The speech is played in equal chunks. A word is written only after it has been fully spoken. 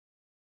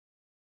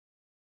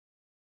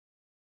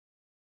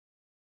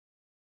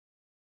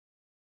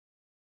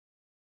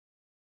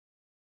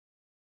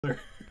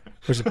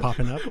Was it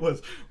popping up? It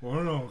was,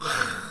 oh no.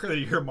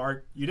 You hear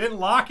Mark, you didn't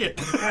lock it.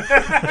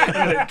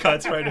 And it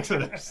cuts right into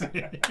the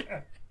scene.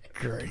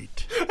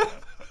 Great.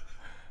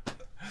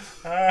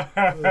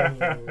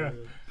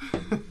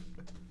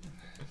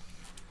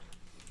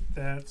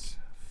 That's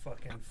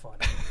fucking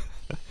funny.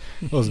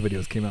 Those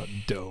videos came out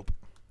dope.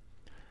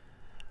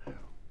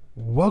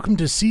 Welcome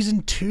to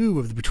season 2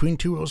 of the Between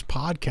Two Wheels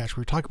podcast,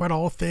 where we talk about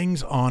all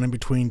things on and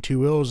between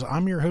two wheels.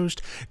 I'm your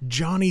host,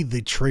 Johnny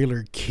the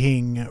Trailer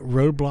King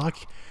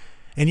Roadblock.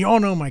 And you all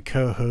know my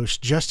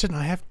co-host, Justin.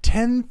 I have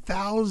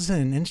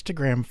 10,000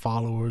 Instagram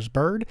followers,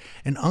 Bird.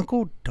 And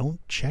Uncle, don't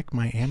check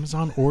my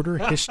Amazon order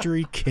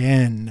history,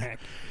 Ken.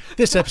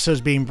 This episode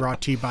is being brought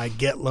to you by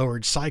Get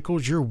Lowered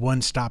Cycles, your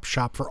one-stop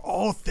shop for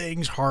all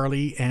things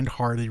Harley and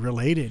Harley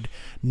related.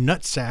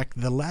 NutSac,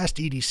 the last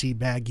EDC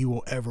bag you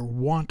will ever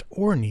want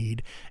or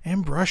need.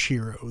 And Brush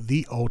Hero,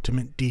 the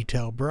ultimate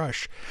detail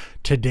brush.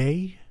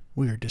 Today,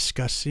 we are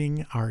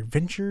discussing our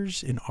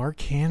adventures in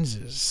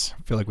Arkansas.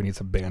 I feel like we need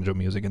some banjo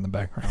music in the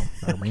background.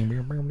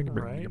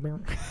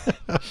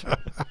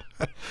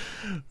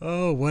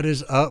 Oh, what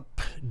is up,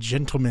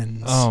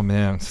 gentlemen? Oh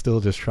man, still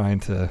just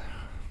trying to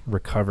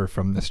recover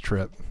from this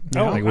trip.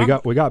 Oh,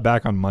 Like we got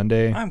back on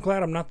Monday. I'm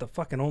glad I'm not the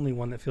fucking only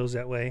one that feels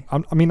that way.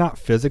 I mean, not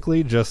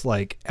physically, just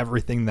like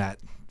everything that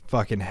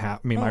fucking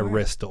happened. I mean, my yeah.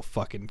 wrist still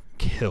fucking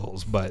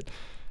kills, but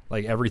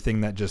like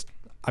everything that just.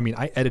 I mean,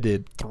 I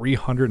edited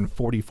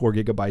 344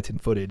 gigabytes in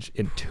footage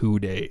in 2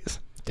 days.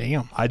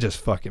 Damn. I just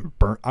fucking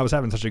burnt. I was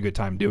having such a good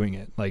time doing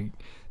it. Like,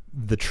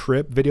 the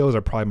trip videos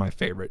are probably my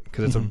favorite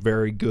because it's a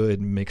very good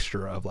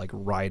mixture of like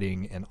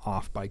riding and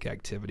off-bike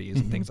activities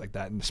and things like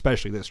that. And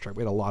especially this trip,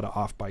 we had a lot of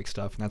off-bike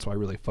stuff, and that's what I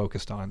really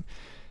focused on.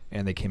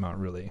 And they came out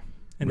really,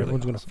 And really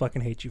everyone's awesome. going to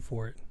fucking hate you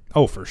for it.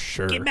 Oh, for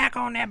sure. Get back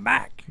on that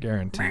bike.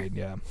 Guaranteed,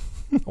 yeah.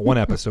 One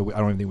episode, I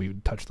don't even think we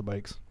would touch the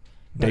bikes.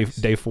 Nice.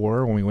 Day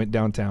 4 when we went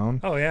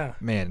downtown. Oh, yeah.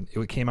 Man,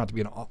 it came out to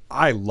be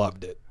I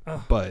loved it.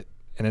 But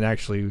and it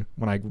actually,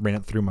 when I ran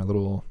it through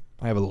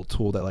I have a little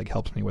tool that like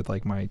helps me with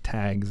like my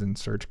tags and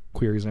search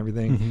queries and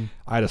everything.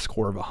 I had a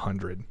score of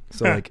 100.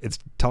 So like it's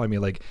telling me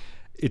like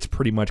it's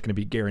pretty much going to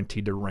be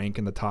guaranteed to rank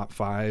in the top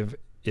 5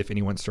 if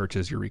anyone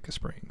searches Eureka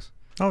Springs.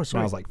 Oh, So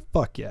I was like,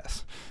 fuck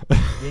yes.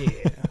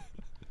 Yeah.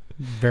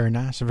 Very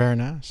nice, very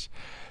nice.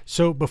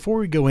 So before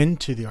we go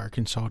into the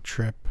Arkansas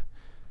trip,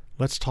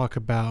 let's talk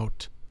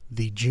about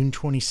the June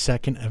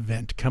 22nd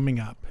event coming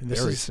up.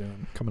 Very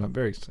soon. Coming up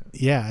very soon.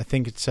 Yeah, I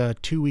think it's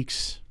 2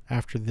 weeks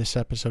after this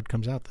episode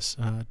comes out, this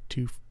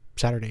 2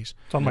 Saturdays.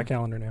 It's on my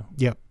calendar now.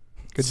 Yep.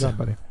 Good job,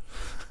 buddy.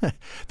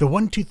 The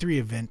 123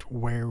 event,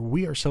 where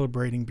we are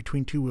celebrating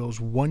Between Two Wheels'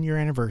 1-year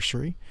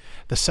anniversary,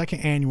 the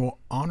 2nd annual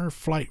Honor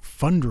Flight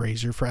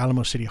fundraiser for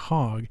Alamo City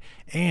Hog,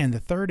 and the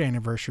 3rd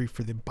anniversary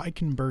for the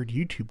Bike and Bird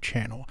YouTube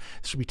channel.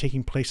 This will be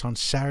taking place on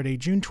Saturday,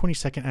 June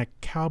 22nd at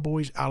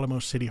Cowboys Alamo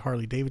City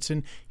Harley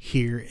Davidson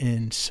here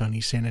in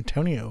sunny San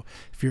Antonio.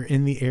 If you're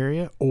in the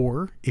area,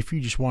 or if you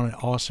just want an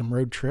awesome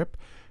road trip,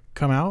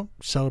 come out,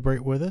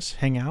 celebrate with us,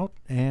 hang out,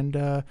 and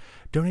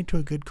donate to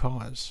a good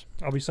cause.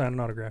 I'll be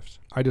signing autographs.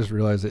 I just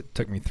realized it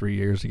took me 3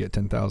 years to get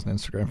 10,000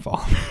 Instagram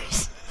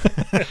followers.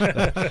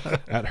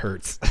 That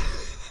hurts.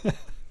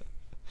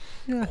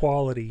 Yeah.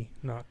 Quality,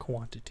 not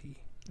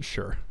quantity.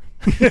 Sure.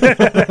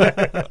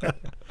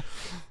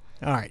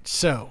 All right,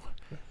 so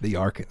The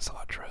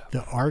Arkansas trip.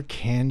 the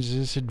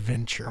Arkansas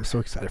adventure. I'm so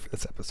excited for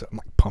this episode. I'm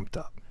like pumped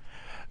up.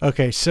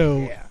 Okay, so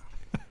Yeah.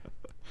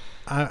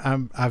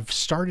 I've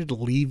started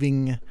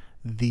leaving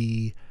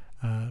the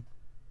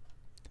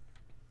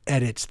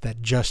edits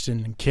that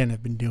Justin and Ken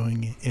have been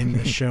doing in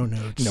the show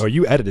notes. No,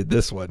 you edited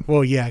this one.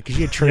 Well, yeah, because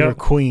you had Trailer Yep.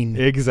 Queen.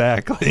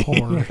 Exactly.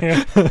 Horror.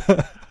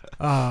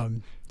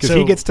 Because So-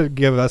 he gets to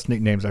give us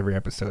nicknames every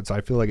episode, so I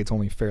feel like it's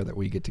only fair that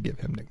we get to give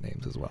him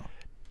nicknames as well.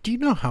 Do you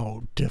know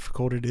how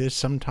difficult it is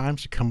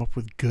sometimes to come up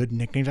with good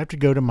nicknames? I have to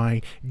go to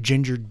my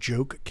Ginger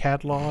Joke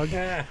catalog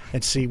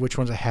and see which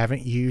ones I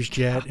haven't used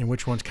yet and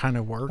which ones kind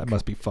of work. That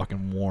must be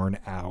fucking worn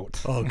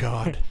out. Oh,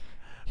 God.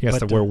 He has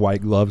But, to wear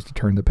white gloves to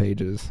turn the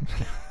pages.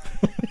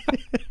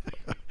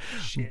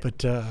 Shit.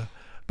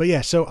 But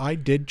yeah, so I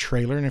did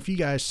trailer, and if you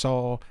guys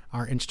saw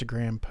our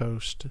Instagram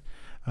post,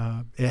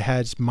 it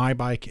has my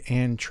bike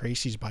and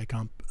Tracy's bike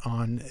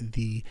on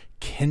the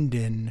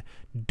Kendon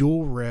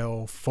dual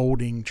rail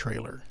folding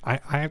trailer.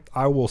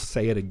 I will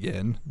say it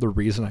again. The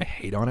reason I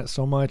hate on it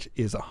so much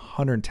is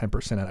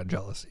 110% out of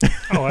jealousy.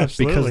 Oh,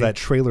 absolutely. Because that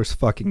trailer's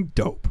fucking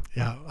dope.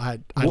 Yeah, I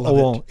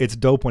love it. It's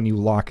dope when you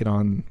lock it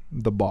on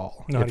the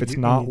ball. No, if it's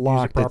when not you use it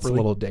locked, it's a properly.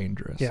 little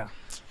dangerous. Yeah.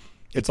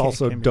 It's It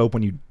also can be. dope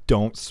when you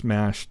don't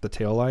smash the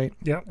taillight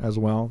Yep. as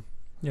well.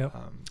 Yep.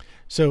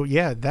 So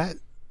yeah, that,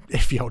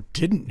 if y'all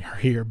didn't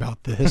hear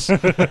about this,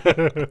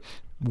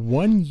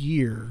 1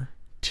 year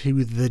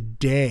to the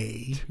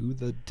day To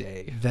the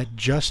day. that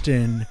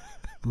Justin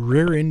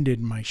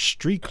rear-ended my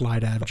streak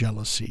light out of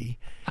jealousy,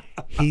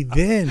 he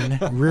then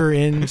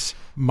rear-ends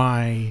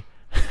my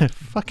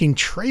fucking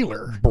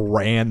trailer.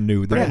 Brand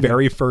new. The Brand new.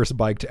 very first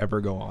bike to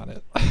ever go on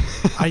it.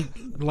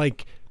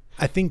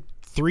 I think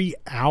 3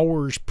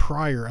 hours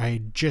prior, I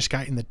had just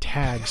gotten the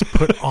tags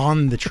put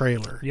on the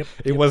trailer. Yep.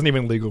 It wasn't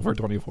even legal for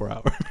 24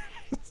 hours.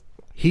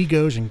 He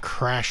goes and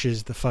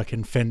crashes the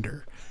fucking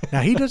fender.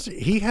 Now he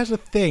has a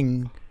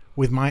thing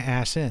with my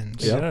ass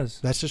ends. He does.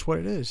 That's just what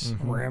it is.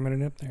 Ramming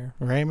it up there.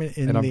 Ram it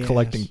in And I'm the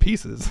collecting ass.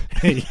 pieces.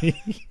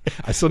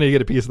 I still need to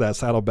get a piece of that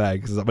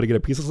saddlebag because I'm going to get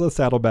a piece of the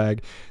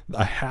saddlebag.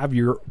 I have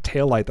your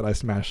taillight that I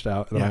smashed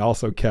out. And then I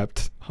also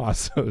kept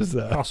Hasso's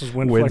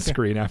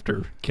windscreen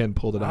after Ken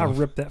pulled it I off.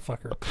 ripped that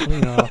fucker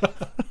clean off.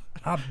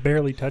 I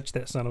barely touched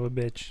that son of a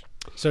bitch.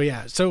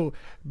 So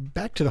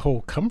back to the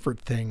whole comfort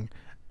thing.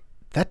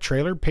 That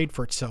trailer paid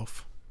for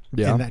itself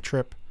Yeah. in that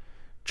trip.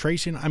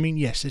 Tracing, I mean,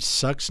 yes, it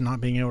sucks not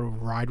being able to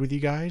ride with you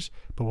guys,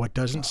 but what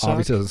doesn't suck?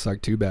 Obviously, it doesn't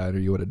suck too bad, or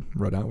you would have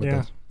rode out with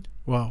us.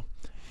 Well,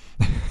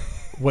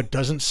 what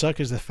doesn't suck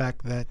is the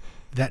fact that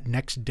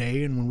next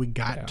day and when we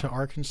got to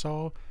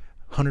Arkansas,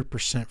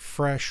 100%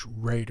 fresh,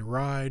 ready to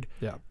ride.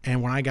 Yeah.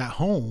 And when I got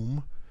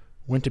home,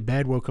 went to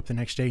bed, woke up the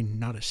next day,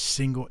 not a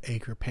single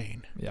ache or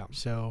pain. Yeah.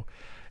 So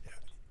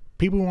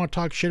people who want to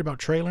talk shit about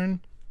trailering,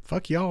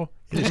 fuck y'all.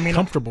 It's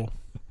comfortable.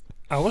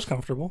 I was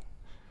comfortable.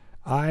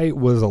 I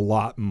was a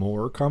lot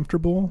more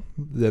comfortable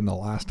than the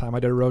last time I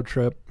did a road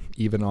trip,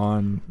 even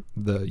on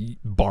the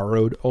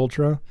borrowed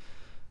Ultra.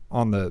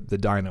 On the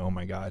dyno, oh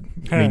my God.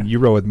 I mean, you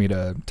rode with me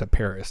to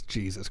Paris.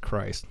 Jesus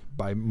Christ.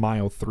 By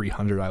mile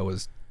 300, I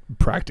was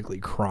practically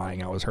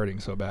crying. I was hurting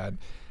so bad.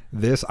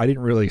 This, I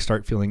didn't really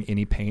start feeling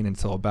any pain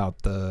until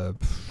about the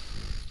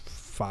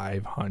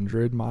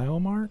 500 mile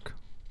mark.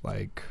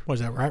 Like,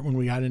 Was that right when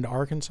we got into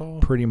Arkansas?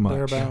 pretty much.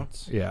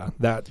 Thereabouts. Yeah.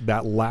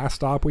 That last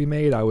stop we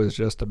made, I was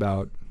just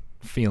about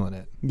feeling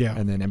it. Yeah.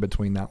 And then in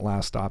between that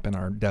last stop and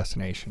our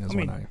destination is I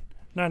mean,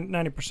 when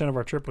 90% of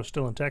our trip was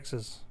still in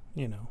Texas,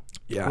 you know.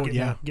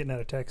 Yeah. Getting out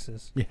of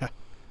Texas. Yeah.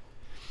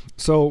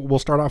 So we'll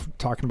start off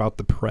talking about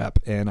the prep,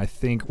 and I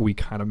think we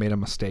kind of made a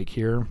mistake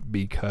here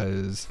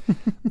because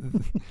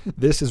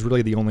this is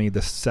really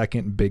the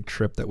second big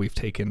trip that we've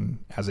taken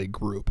as a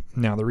group.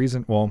 Now the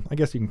reason, well, I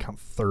guess you can count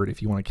third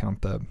if you want to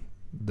count the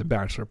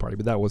bachelor party,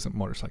 but that wasn't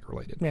motorcycle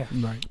related. Yeah.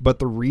 Right. But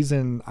the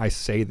reason I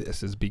say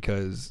this is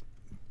because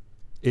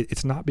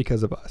it's not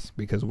because of us,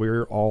 because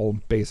we're all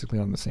basically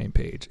on the same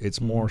page. It's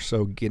more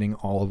so getting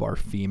all of our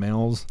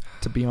females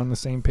to be on the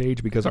same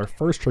page, because our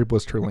first trip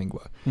was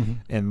Terlingua,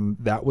 and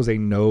that was a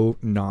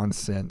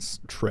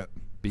no-nonsense trip,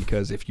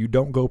 because if you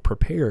don't go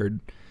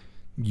prepared,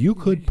 you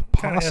could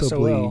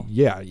possibly, SOL.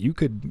 you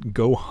could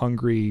go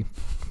hungry.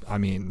 I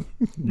mean,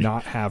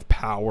 not have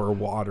power,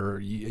 water.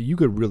 You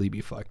could really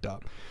be fucked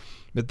up.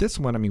 But this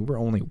one, I mean, we're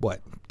only,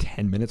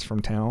 10 minutes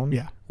from town?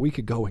 Yeah. We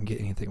could go and get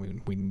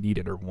anything we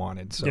needed or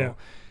wanted. So Yeah.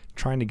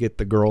 trying to get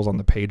the girls on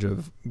the page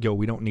of,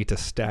 we don't need to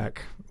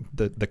stack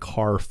the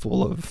car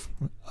full of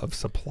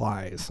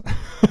supplies.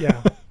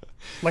 Yeah.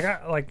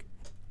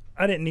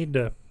 I didn't need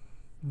to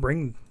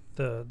bring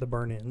the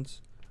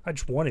burn-ins. I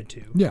just wanted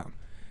to. Yeah.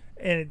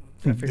 And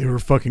They were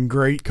fucking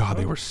great. God,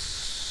 they were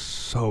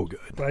so good.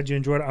 glad you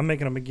enjoyed it. I'm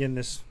making them again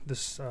this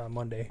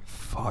Monday.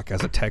 Fuck,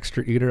 as a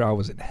texture eater, I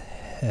was in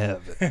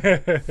heaven.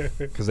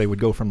 Because they would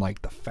go from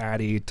like the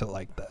fatty to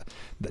like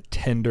the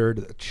tender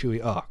to the chewy.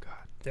 Oh, God.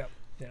 Yep.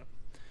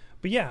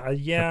 But yeah.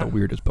 Got the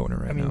weirdest boner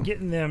right now.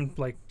 Getting them,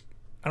 like,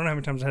 I don't know how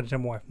many times I had to tell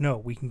my wife, no,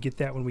 we can get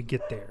that when we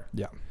get there.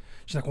 Yeah.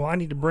 She's like, well, I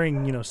need to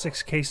bring,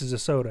 6 cases of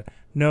soda.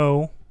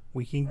 No,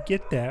 we can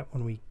get that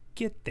when we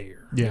get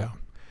there. Yeah.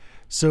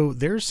 So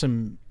there's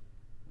some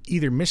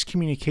either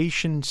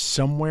miscommunication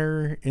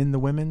somewhere in the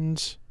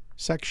women's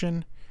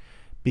section,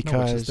 because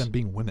No, it's just them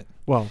being women.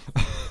 well,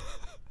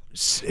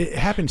 it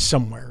happened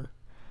somewhere,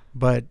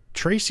 but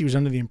Tracy was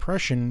under the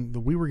impression that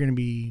we were going to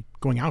be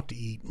going out to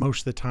eat most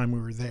of the time we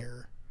were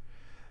there.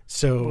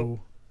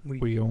 So,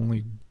 We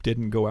only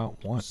didn't go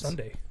out once.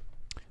 Sunday.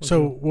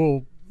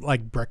 we'll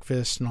like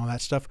breakfast and all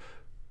that stuff.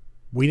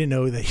 We didn't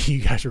know that you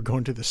guys were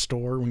going to the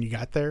store when you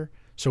got there.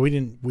 So we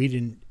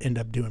didn't end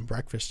up doing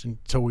breakfast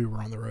until we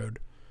were on the road.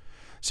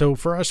 So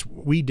for us,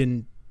 we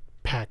didn't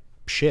pack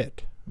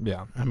shit.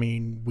 Yeah. I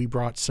mean, we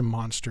brought some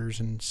Monsters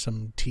and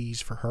some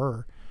teas for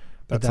her.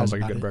 That but sounds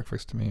that's like a about good it.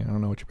 breakfast to me. I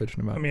don't know what you're bitching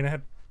about. I mean, I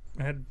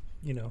had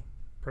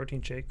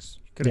protein shakes.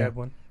 Could have had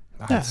one.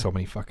 I had so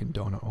many fucking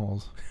donut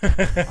holes.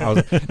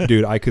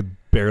 Dude, I could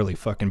barely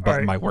fucking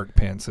button my work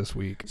pants this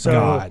week. So-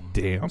 God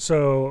damn.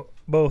 So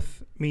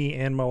both me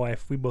and my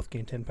wife, we both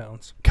gained 10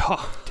 pounds.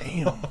 God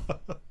Damn.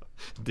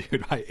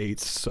 Dude, I ate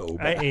so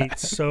I bad. ate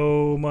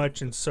so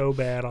much and so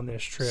bad on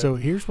this trip. So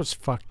here's what's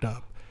fucked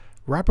up.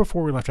 Right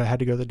before we left, I had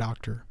to go to the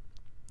doctor,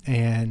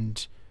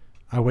 and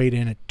I weighed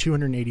in at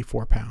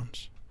 284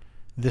 pounds.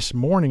 This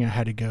morning, I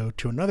had to go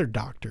to another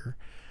doctor,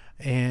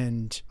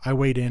 and I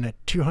weighed in at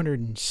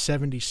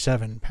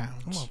 277 I'm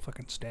pounds. gonna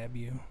fucking stab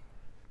you.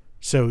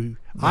 So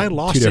I Two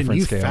lost it, and different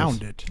you scales.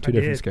 found it. Two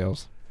different did.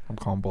 scales. I'm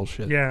calling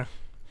bullshit. Yeah.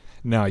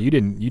 No, you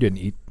didn't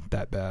eat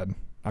that bad.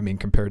 I mean,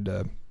 compared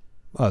to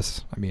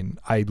us. I mean,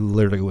 I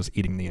literally was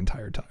eating the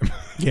entire time.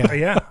 Oh,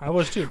 yeah, I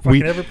was too.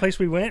 Fucking every place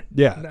we went.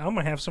 Yeah. I'm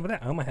gonna have some of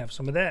that. I'm gonna have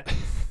some of that.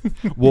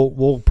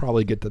 We'll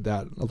probably get to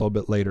that a little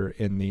bit later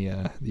in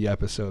the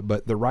episode.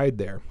 But the ride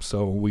there.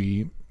 So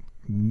we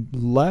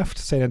left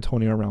San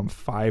Antonio around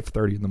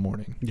 5:30 in the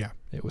morning. Yeah.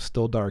 It was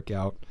still dark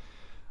out.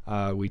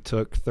 We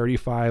took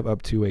 35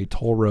 up to a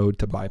toll road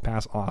to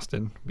bypass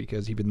Austin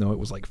because even though it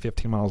was like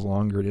 15 miles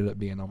longer, it ended up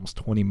being almost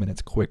 20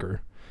 minutes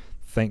quicker.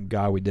 Thank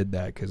God we did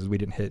that because we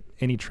didn't hit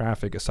any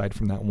traffic aside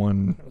from that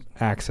one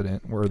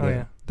accident where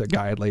the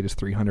guy had laid his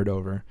 300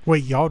 over.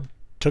 Wait, y'all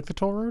took the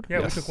toll road? Yeah,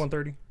 Yes. we took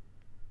 130.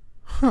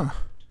 Huh.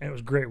 And it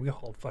was great. We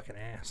hauled fucking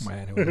ass.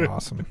 Man, it was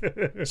awesome.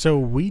 So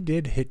we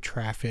did hit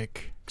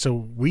traffic. So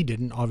we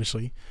didn't,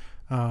 obviously.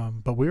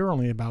 But we were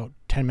only about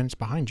 10 minutes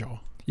behind y'all.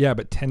 Yeah,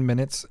 but 10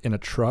 minutes in a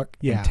truck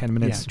and 10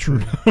 minutes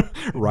true.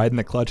 riding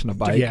the clutch in a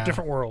bike. Yeah.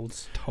 Different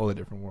worlds. Totally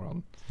different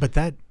world. But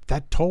that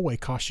tollway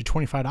cost you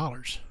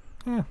 $25.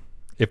 Yeah.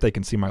 If they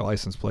can see my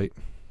license plate.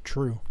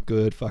 True.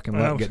 Good fucking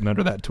luck getting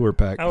under that tour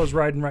pack. I was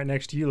riding right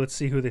next to you. Let's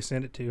see who they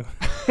sent it to.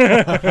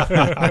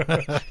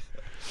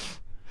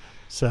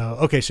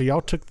 So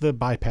y'all took the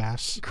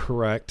bypass.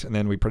 Correct. And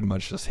then we pretty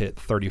much just hit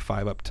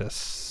 35 up to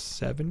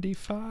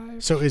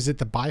 75. So is it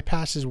the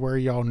bypasses where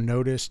y'all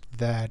noticed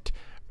that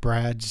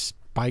Brad's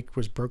bike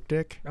was broke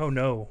dick? Oh,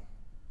 no.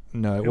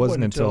 No, it It wasn't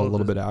wasn't until a until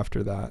little the- bit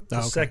after that. The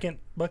Okay. second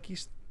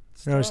Bucky's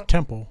No, it was stop?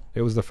 Temple.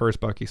 It was the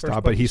first Bucky First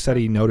stop, but he Bucky said stop.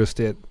 he noticed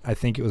it. I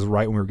think it was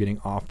right when we were getting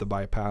off the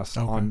bypass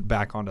Okay.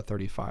 back onto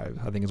 35.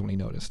 I think is when he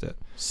noticed it.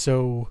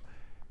 So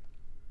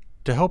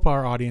to help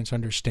our audience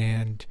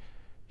understand,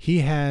 he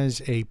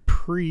has a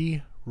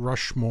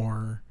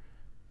pre-Rushmore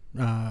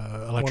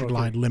Electric 103.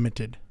 Glide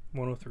Limited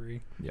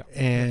 103.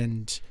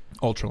 and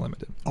Ultra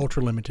limited.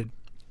 Ultra Limited.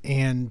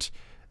 And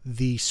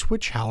the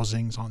switch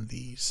housings on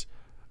these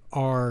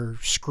are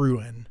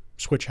screw-in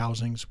switch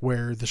housings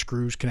where the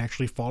screws can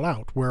actually fall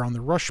out. Where on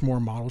the Rushmore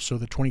model, so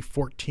the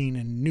 2014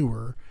 and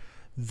newer,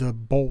 the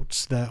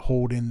bolts that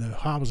hold in the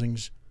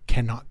housings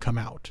cannot come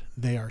out.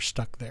 They are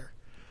stuck there.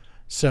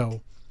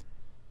 So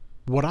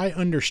what I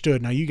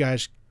understood, now you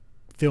guys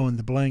fill in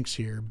the blanks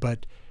here,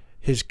 but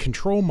his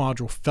control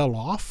module fell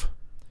off,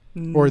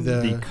 or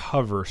The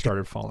cover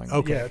started falling off.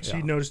 Okay. Yeah, so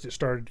you noticed it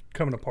started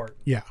coming apart.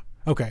 yeah.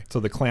 Okay. So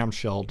the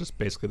clamshell, just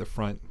basically the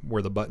front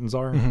where the buttons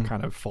are,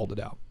 kind of folded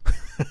out.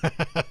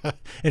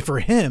 And for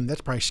him, that's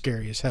probably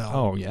scary as hell.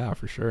 Oh, yeah,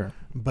 for sure.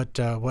 But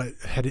what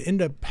had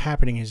ended up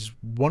happening is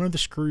one of the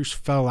screws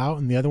fell out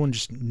and the other one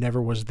just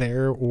never was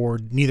there, or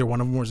neither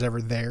one of them was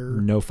ever there.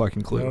 No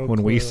fucking clue. No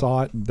When we clue.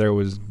 saw it, there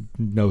was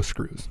no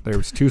screws. There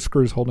was 2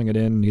 screws holding it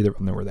in. Neither of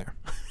them were there.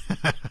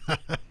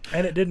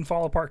 And it didn't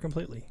fall apart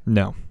completely.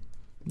 No.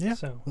 Yeah.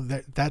 So- Well,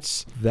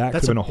 that's That could That's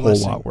have been a a whole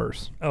blessing. lot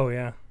worse. Oh,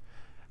 yeah.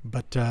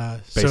 but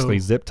Basically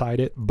zip tied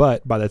it,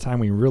 but by the time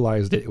we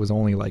realized it was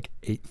only like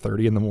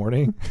 8:30 in the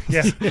morning.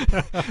 Yeah.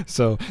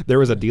 So there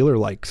was a dealer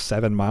like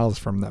 7 miles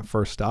from that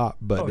first stop,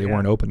 but Oh, they yeah.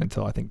 weren't open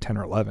until I think 10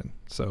 or 11.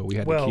 So we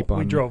had Well, to keep on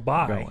we drove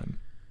by. going.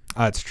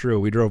 That's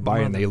true. We drove by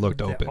and they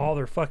looked open. All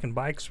their fucking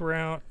bikes were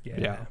out. Yeah.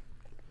 Yeah.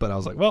 But I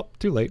was like, well,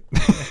 too late.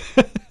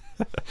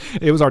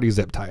 It was already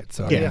zip tied.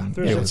 So I Yeah, mean,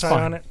 Threw it a was zip tie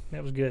fine. on it.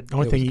 That was good. the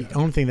only it thing. was good.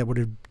 Only thing that would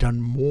have done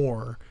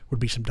more would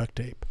be some duct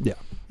tape. Yeah.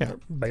 Yeah.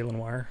 Baling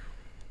wire.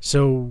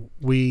 So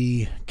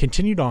we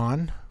continued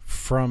on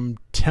from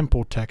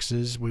Temple,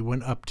 Texas. We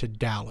went up to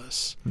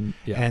Dallas,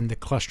 Yeah. and the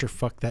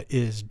clusterfuck that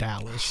is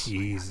Dallas.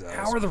 Jesus.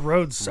 How are the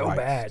roads so Right.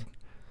 bad?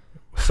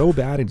 So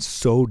bad and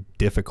so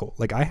difficult.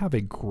 Like I have a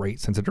great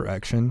sense of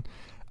direction.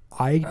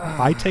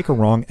 I take a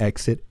wrong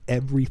exit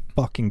every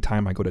fucking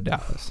time I go to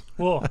Dallas.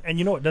 Well, and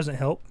you know what doesn't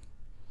help?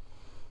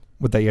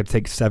 Would they had to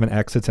take 7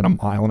 exits in a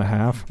mile and a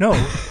half? No,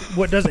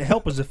 what doesn't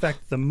help is the fact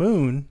that the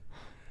moon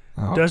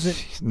Oh, doesn't.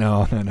 jeez.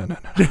 No.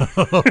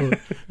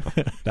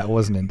 That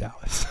wasn't in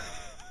Dallas.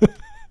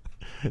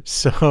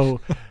 So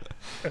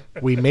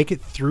we make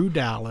it through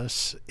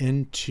Dallas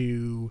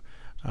into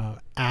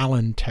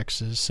Allen,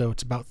 Texas. So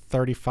it's about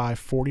 35,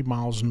 40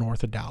 miles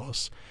north of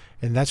Dallas.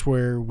 And that's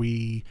where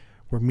we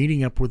were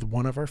meeting up with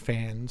one of our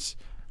fans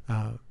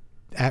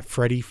at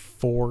Freddy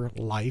for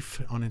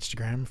Life on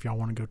Instagram, if y'all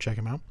want to go check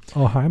him out.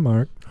 Oh, hi,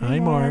 Mark. Hi,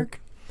 Mark.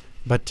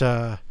 But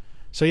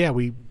so yeah,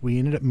 we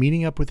ended up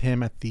meeting up with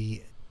him at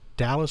the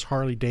Dallas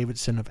Harley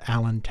Davidson of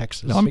Allen,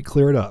 Texas. Now, let me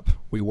clear it up.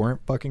 We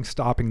weren't fucking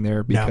stopping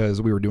there because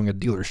we were doing a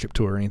dealership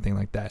tour or anything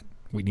like that.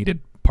 We needed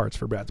parts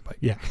for Brad's bike.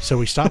 Yeah, so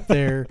we stopped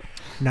there.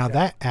 Now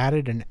that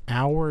added an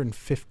hour and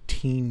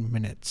 15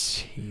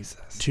 minutes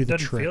Jesus. to the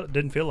trip.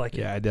 Didn't feel like it.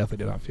 Yeah, I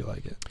definitely did not feel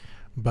like it.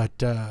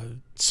 But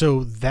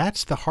so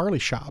that's the Harley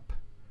shop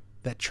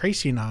that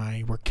Tracy and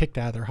I were kicked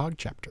out of their hog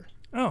chapter.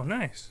 Oh,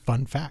 nice.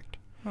 Fun fact.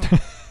 Oh.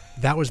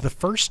 That was the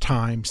first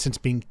time since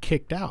being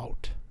kicked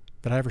out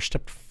that I ever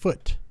stepped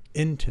foot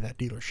into that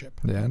dealership.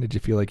 Yeah, did you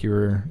feel like you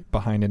were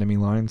behind enemy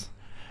lines?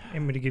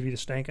 Want me to give you the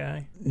stank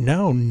eye?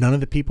 No, none of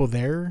the people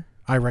there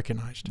I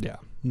recognized. Yeah.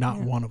 Not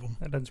Yeah. one of them.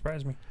 That doesn't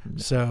surprise me.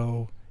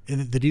 So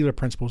the dealer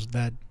principals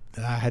that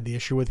I had the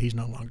issue with, he's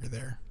no longer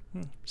there.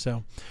 Hmm.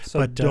 So So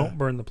But, don't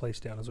burn the place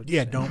down. Is what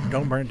you're yeah, saying.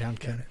 don't burn it down, Got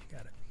Ken. it.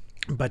 Got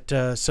it.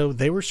 But so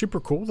they were super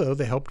cool, though.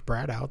 They helped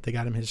Brad out. They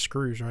got him his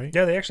screws, right?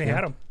 Yeah, they actually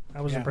had them. I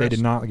was impressed. They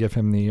did not give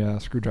him the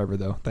screwdriver,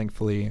 though.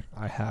 Thankfully,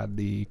 I had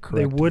the correct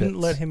They wouldn't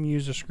bits. let him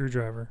use a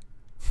screwdriver.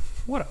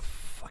 What a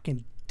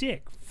fucking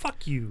dick.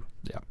 Fuck you.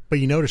 Yeah. But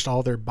you noticed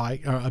all their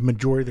a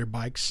majority of their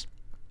bikes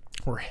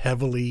were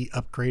heavily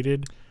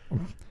upgraded.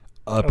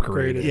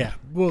 Upgraded. Yeah.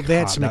 Well, they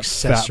had some that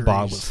accessories. Fat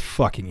Bob was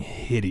fucking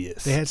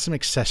hideous. They had some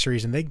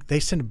accessories, and they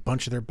sent a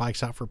bunch of their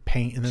bikes out for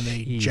paint, and then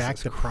they Jesus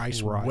jacked the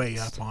price way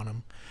Christ. up on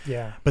them.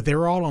 Yeah. But they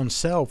were all on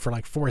sale for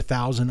like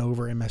 $4,000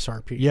 over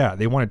MSRP. Yeah,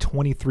 they wanted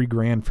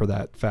 $23,000 for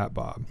that Fat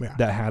Bob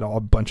that had a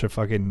bunch of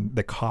fucking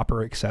the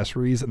copper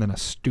accessories and then a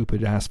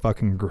stupid ass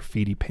fucking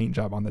graffiti paint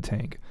job on the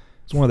tank.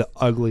 It's one of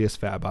the ugliest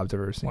Fat Bobs I've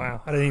ever seen.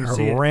 Wow, I didn't even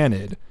see it.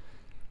 Granted,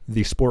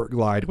 the Sport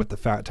Glide with the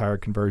fat tire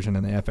conversion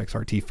and the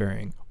FXRT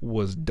fairing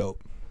was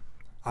dope.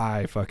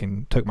 I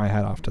fucking took my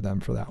hat off to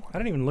them for that one. I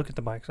didn't even look at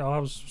the bikes. I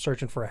was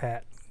searching for a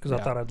hat because I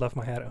thought I'd left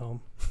my hat at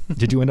home.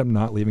 Did you end up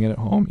not leaving it at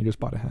home? You just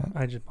bought a hat?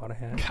 I just bought a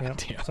hat. God Yep.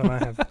 damn. So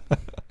I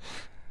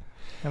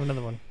have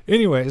another one.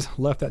 Anyways,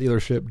 left that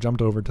dealership,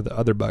 jumped over to the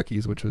other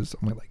Buc-ee's, which was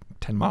only like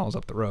 10 miles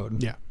up the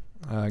road. Yeah.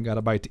 Got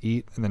a bite to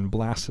eat and then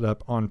blasted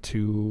up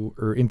into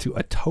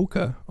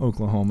Atoka,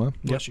 Oklahoma.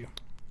 Bless you.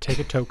 Take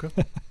a Toka.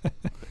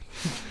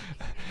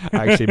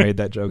 I actually made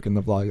that joke in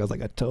the vlog. I was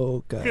like,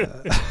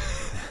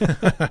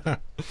 Atoka.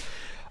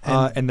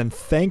 And then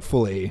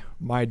thankfully,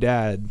 my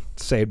dad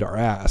saved our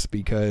ass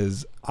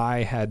because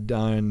I had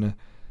done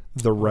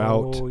the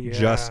route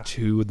just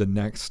to the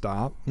next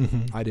stop.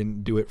 Mm-hmm. I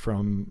didn't do it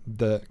from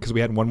because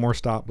we had one more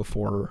stop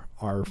before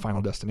our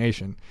final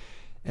destination.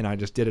 And I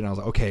just did it. And I was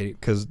like, okay,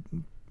 because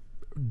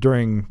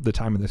during the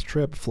time of this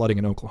trip, flooding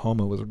in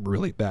Oklahoma was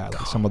really bad.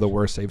 Like some of the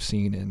worst they've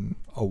seen in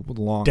a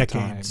long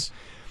Decades. time.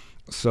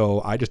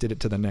 So I just did it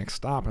to the next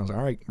stop, and I was like,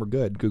 all right, we're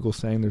good. Google's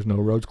saying there's no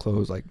roads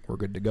closed, like, we're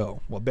good to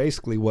go. Well,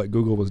 basically what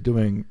Google was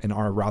doing in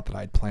our route that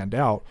I'd planned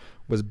out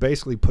was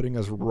basically putting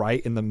us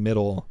right in the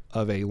middle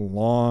of a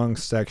long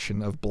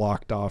section of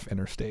blocked off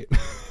interstate.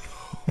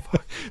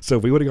 So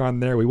if we would have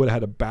gone there, we would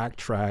have had to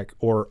backtrack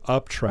or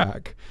up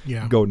track,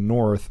 go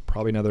north,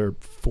 probably another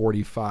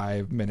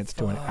 45 minutes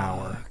to an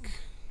hour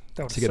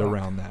to get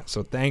around that.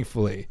 So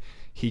thankfully,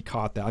 he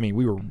caught that. I mean,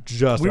 we were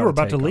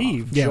about to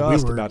leave. Yeah,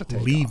 we were about to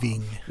take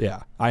leaving. Off.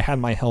 Yeah, I had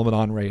my helmet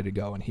on, ready to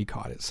go, and he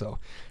caught it. So,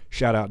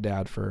 shout out,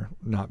 Dad, for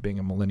not being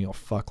a millennial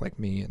fuck like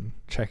me and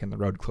checking the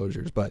road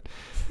closures. But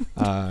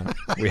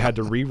we had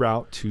to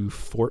reroute to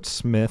Fort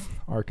Smith,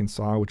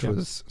 Arkansas, which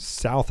was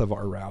south of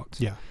our route.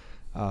 Yeah.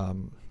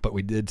 But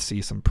we did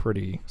see some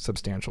pretty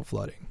substantial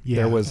flooding.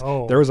 Yeah.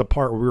 There was a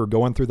part where we were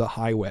going through the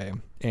highway,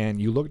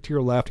 and you look to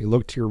your left, you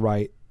look to your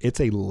right. It's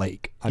a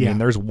lake. I mean,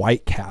 there's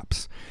white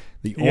caps.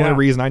 The only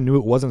reason I knew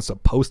it wasn't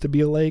supposed to be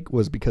a lake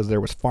was because there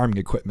was farming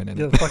equipment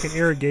in it. The fucking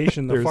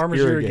irrigation, the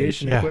farmer's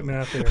irrigation equipment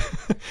out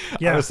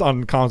there. I was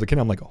on comments with Ken.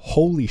 I'm like,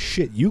 holy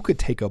shit, you could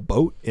take a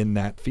boat in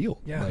that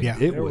field. Yeah,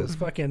 like, it there was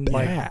fucking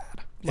bad.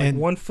 Like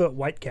 1 foot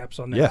white caps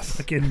on that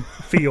fucking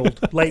field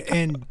lake.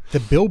 And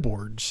the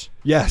billboards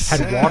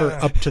had water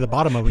up to the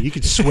bottom of it. You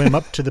could swim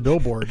up to the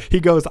billboard. He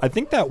goes, I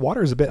think that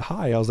water is a bit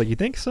high. I was like, you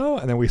think so?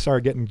 And then we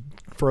started getting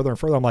further and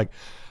further. I'm like,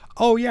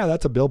 oh yeah,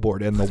 that's a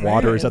billboard, and the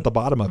water is at the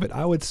bottom of it.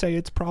 I would say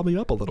it's probably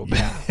up a little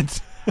bit.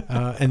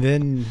 And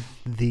then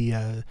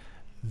the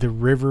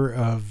river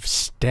of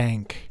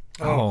stank.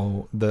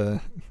 I'll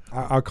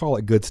call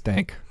it good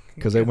stank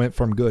because it went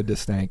from good to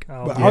stank.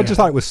 But yeah. I just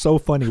thought it was so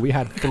funny. We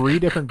had 3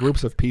 different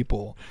groups of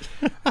people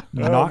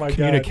not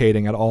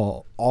communicating at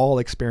all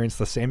experienced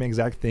the same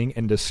exact thing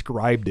and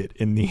described it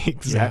in the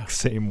exact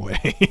same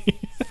way.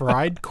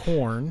 Fried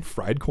corn.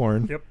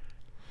 Yep.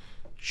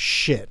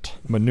 Shit.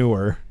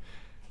 Manure.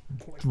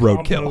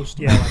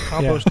 Roadkill.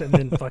 Compost and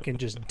then fucking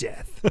just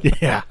death.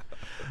 Yeah.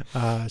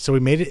 So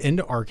we made it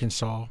into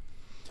Arkansas.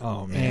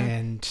 Oh man.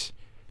 And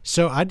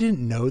so I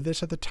didn't know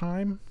this at the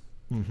time.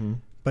 Mm-hmm.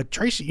 But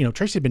Tracy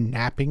had been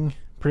napping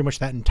pretty much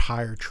that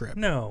entire trip.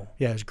 No.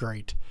 Yeah, it was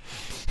great.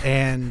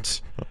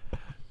 And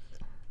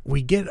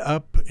we get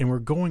up and we're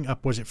going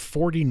up, was it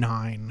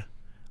 49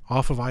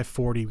 off of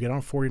I-40? We get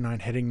on 49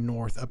 heading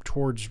north up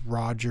towards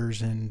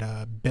Rogers and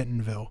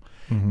Bentonville.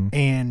 Mm-hmm.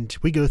 And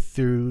we go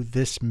through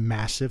this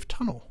massive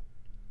tunnel.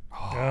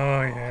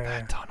 Oh, yeah.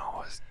 That tunnel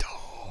was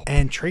dope.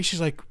 And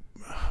Tracy's like,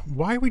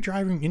 why are we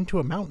driving into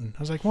a mountain? I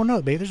was like, well,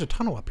 no, babe, there's a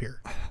tunnel up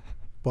here.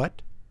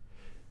 What?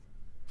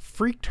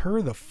 Freaked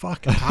her the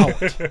fuck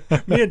out.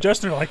 Me and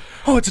Justin are like,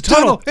 oh, it's a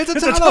tunnel. It's a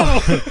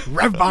tunnel.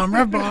 Rev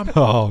bomb.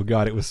 Oh,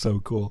 God, it was so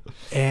cool.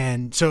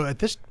 And so at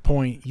this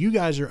point, you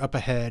guys are up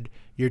ahead.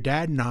 Your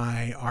dad and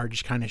I are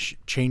just kind of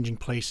changing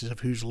places of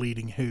who's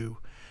leading who.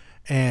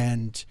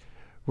 And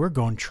we're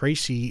going,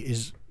 Tracy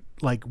is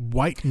like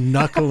white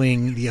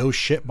knuckling the oh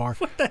shit bar.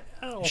 What the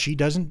hell? She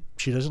doesn't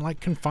like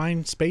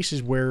confined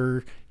spaces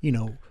where,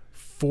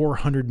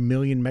 400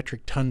 million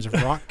metric tons of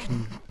rock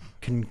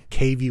can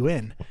cave you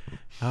in.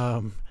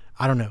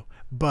 I don't know,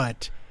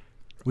 but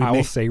I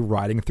will say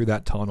riding through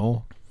that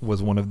tunnel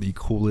was one of the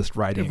coolest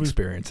riding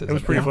experiences. It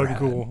was I've pretty ever fucking had.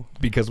 cool.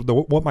 Because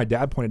what my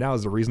dad pointed out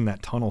is the reason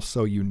that tunnel's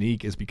so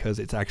unique is because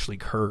it's actually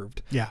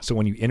curved. Yeah. So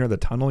when you enter the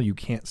tunnel, you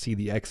can't see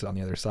the exit on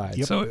the other side.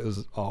 Yep. So it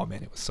was, oh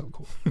man, it was so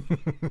cool.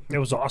 It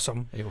was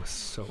awesome. It was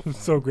so fun.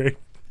 So great.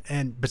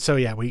 But so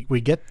yeah,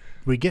 we get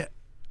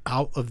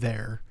out of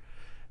there,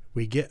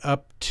 we get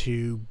up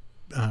to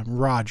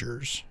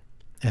Rogers,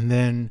 and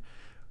then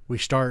we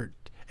start.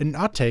 And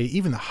I'll tell you,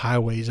 even the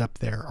highways up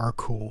there are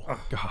cool.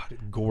 Oh, God,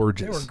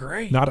 gorgeous. They were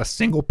great. Not a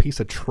single piece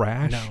of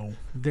trash. No,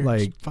 they're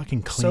Like,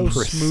 fucking clean. so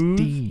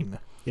Pristine.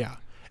 Yeah,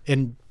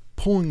 and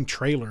pulling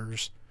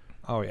trailers.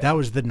 Oh yeah. That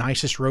was the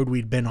nicest road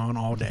we'd been on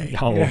all day.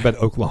 Oh, I bet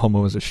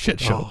Oklahoma was a shit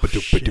show. Oh,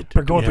 shit.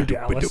 We're going Yeah. through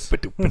Dallas.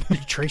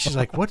 Tracy's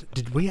like, "What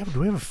do we have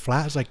a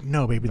flat?" I was like,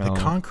 "No, baby, the No.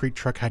 concrete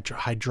truck had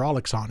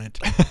hydraulics on it,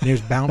 and it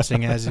was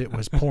bouncing as it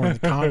was pouring the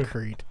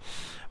concrete."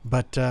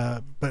 But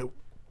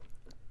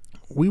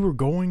we were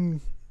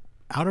going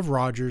out of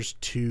Rogers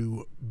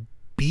to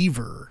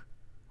Beaver,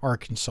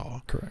 Arkansas,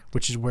 Correct.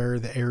 which is where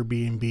the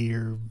Airbnb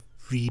or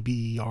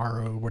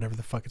VBR or whatever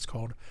the fuck it's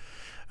called,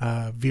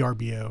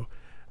 VRBO.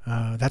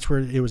 That's where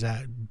it was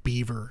at,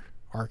 Beaver,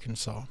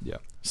 Arkansas. Yeah.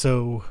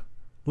 So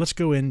let's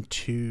go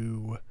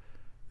into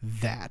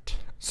that.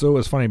 So it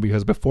was funny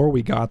because before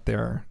we got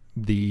there,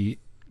 the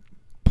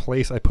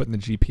place I put in the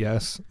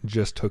GPS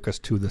just took us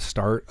to the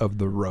start of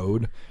the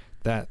road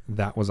that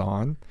was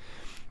on.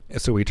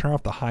 And so we turn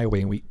off the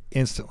highway and we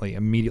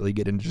immediately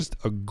get into just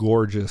a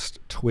gorgeous,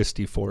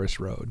 twisty forest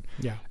road.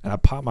 Yeah. And I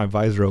pop my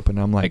visor open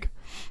and I'm like,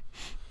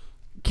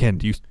 Ken,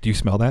 do you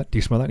smell that? Do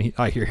you smell that? And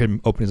I hear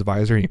him open his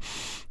visor and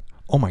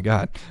oh my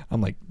God.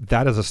 I'm like,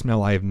 that is a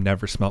smell I have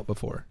never smelt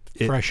before.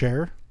 Fresh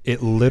air.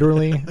 It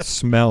literally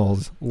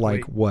smells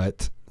like Wait.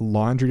 what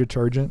laundry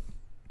detergent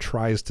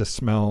tries to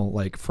smell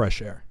like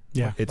fresh air.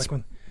 Yeah. It's Like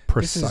when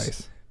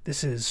precise.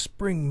 this is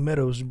Spring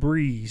Meadows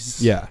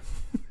breeze. Yeah.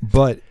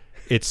 But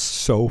it's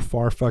so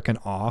far fucking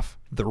off.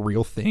 The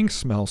real thing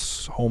smells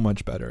so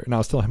much better. And I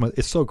was telling him,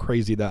 it's so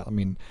crazy that, I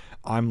mean,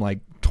 I'm like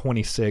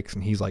 26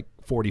 and he's like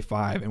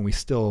 45 and we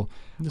still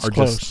It's are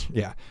close.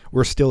 just,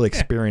 we're still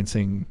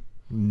experiencing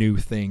new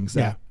things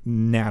that Yeah.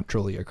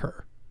 naturally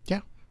occur.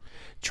 Yeah.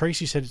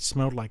 Tracy said it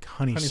smelled like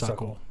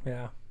honeysuckle.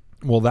 Yeah.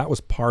 Well, that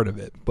was part of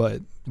it,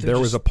 but They're there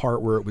was just- a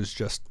part where it was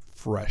just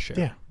fresh air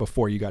Yeah.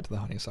 before you got to the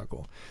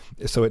honeysuckle.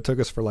 So it took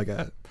us for like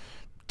a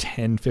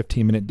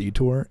 10-15 minute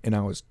detour and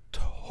I was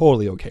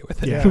totally okay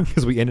with it. Yeah.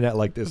 Because we ended at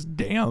like this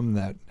dam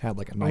that had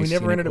like a nice We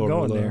never scenic ended up going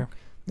overlook. there.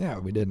 Yeah,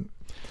 we didn't.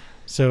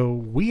 So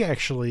we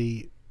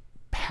actually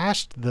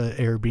passed the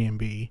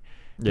Airbnb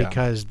Yeah.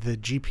 because the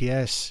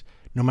GPS,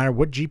 no matter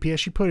what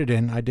GPS you put it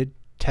in, I did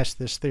test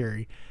this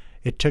theory.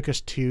 It took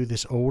us to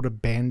this old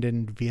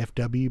abandoned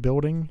VFW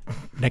building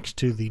next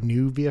to the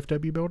new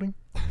VFW building.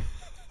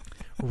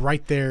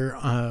 Right there,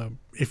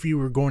 if you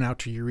were going out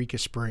to Eureka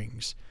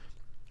Springs.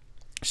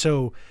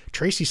 So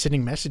Tracy's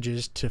sending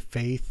messages to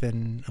Faith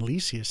and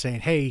Alicia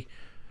saying, "Hey,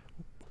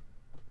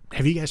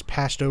 have you guys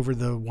passed over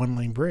the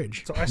one-lane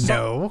bridge?" So I saw,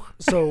 No.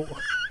 So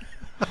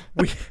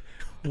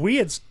we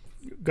had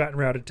gotten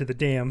routed to the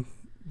dam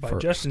by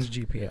First. Justin's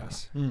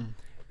GPS. Mm.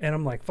 And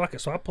I'm like, fuck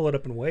it. So I pull it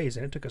up in Waze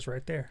and it took us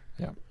right there.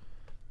 Yeah.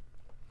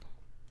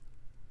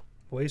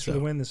 Waze for the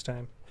win this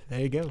time. There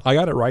you go. I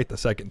got it right the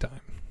second time.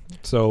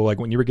 So like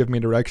when you were giving me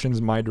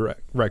directions, my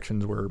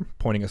directions were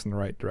pointing us in the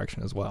right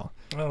direction as well.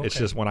 Oh, okay. It's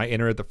just when I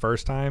entered it the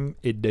first time,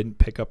 it didn't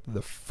pick up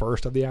the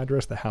first of the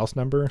address, the house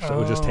number. So it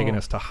was just taking Oh.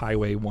 us to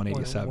Highway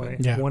 187.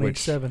 Yeah.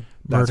 187.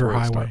 That's Murder where it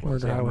Highway. started.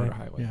 Murder Yeah, Highway. Murder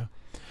Highway. Yeah.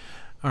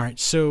 All right.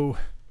 So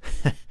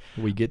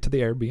We get to the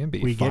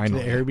Airbnb. we get to the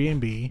finally.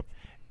 Airbnb,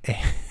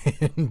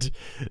 and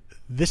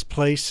this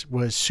place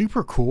was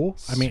super cool.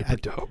 I mean, Super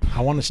dope.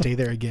 I want to stay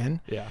there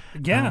again. Yeah.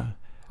 Yeah.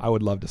 I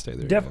would love to stay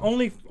there. again.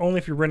 Only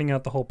if you're renting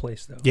out the whole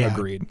place, though. Yeah.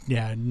 Agreed.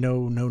 Yeah.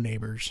 No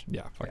neighbors.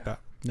 Yeah. Fuck Yeah.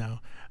 that.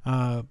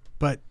 No.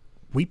 But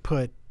we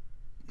put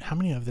how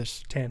many of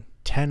this? 10.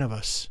 10 of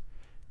us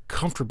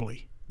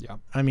comfortably. Yeah.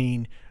 I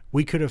mean,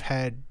 we could have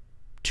had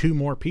 2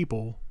 more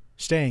people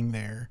staying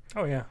there.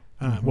 Oh, yeah.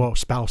 Well,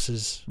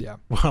 spouses. Yeah.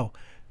 Well,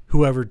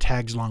 whoever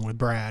tags along with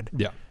Brad.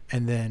 Yeah.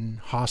 And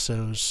then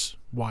Hasso's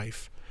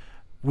wife.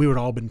 We would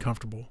all been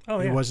comfortable. Oh,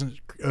 yeah.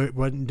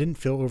 It didn't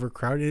feel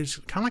overcrowded. It was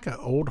kind of like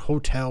an old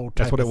hotel type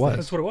That's what of it was. thing.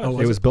 That's what it was. Oh,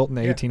 It was built in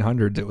the Yeah.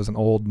 1800s. It was an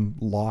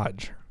old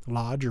lodge.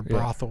 Lodge or Yeah.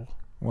 brothel.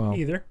 Well,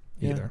 Either.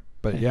 either.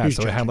 But yeah, Who's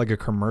so it had judging? like a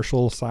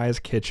commercial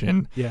sized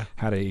kitchen. Yeah.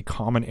 Had a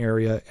common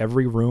area.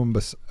 Every room,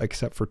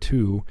 except for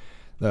 2,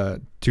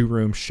 the 2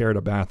 rooms shared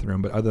a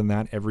bathroom. But other than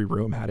that, every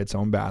room had its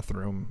own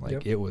bathroom. Like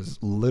Yep. it was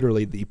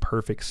literally the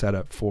perfect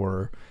setup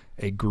for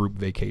a group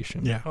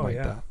vacation. Yeah. Oh, like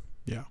yeah. that.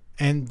 Yeah.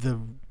 And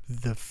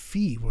the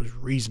fee was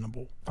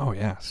reasonable. Oh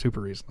yeah,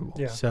 super reasonable.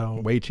 Yeah.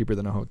 So, Way cheaper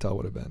than a hotel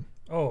would have been.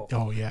 Oh.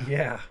 oh yeah.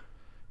 Yeah.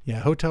 Yeah,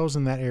 hotels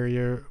in that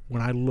area,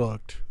 when I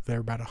looked, they're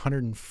about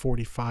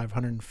 145,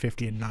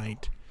 150 a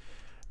night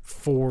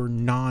for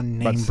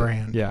non-name Let's say-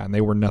 brand. Yeah, and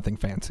they were nothing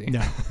fancy.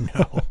 No,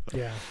 no.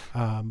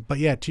 Yeah. But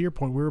yeah, to your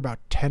point, we were about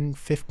 10,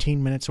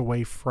 15 minutes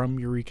away from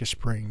Eureka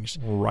Springs.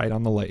 Right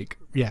on the lake.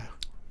 Yeah.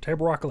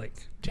 Table Rock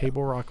Lake.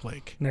 Table Rock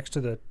Lake. Next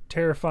to the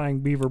terrifying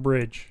Beaver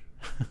Bridge.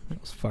 It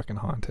was fucking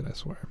haunted, I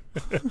swear.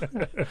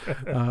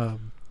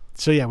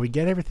 So yeah, we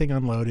get everything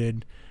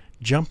unloaded,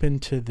 jump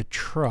into the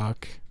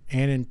truck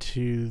and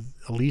into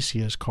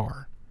Alicia's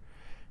car,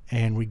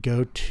 and we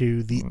go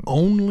to the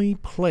only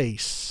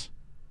place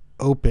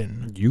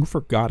open. You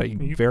forgot a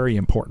very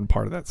important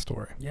part of that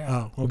story.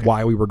 Yeah. Oh, okay.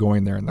 Why we were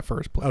going there in the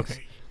first place.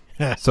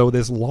 Okay. So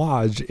this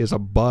lodge is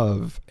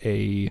above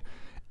a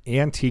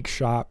antique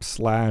shop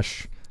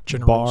 /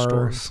 General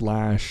bar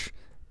store.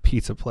 /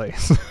 pizza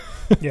place.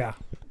 Yeah.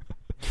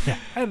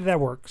 That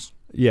works.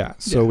 Yeah.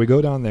 So Yeah. we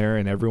go down there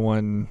and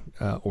everyone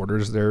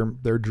orders their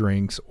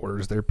drinks,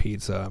 orders their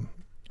pizza.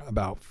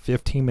 About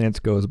 15 minutes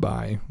goes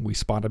by. We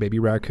spot a baby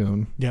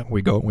raccoon. Yep.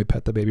 We go and we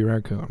pet the baby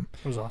raccoon.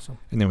 It was awesome.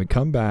 And then we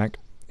come back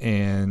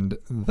and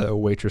the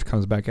waitress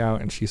comes back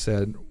out and she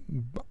said,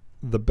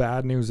 the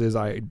bad news is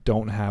I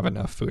don't have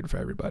enough food for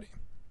everybody.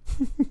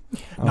 I was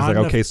Not like,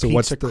 enough okay, so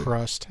what's pizza the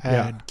crust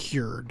had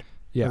cured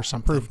or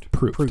something.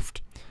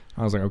 Proofed.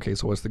 I was like, okay,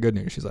 so what's the good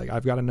news? She's like,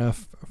 I've got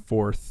enough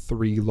for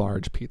 3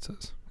 large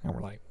pizzas. And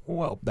we're like,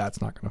 well,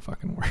 that's not going to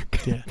fucking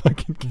work. Yeah.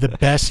 The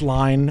best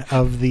line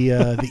of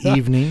the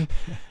evening.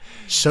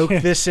 Soak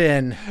this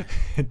in.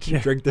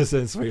 Drink this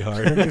in,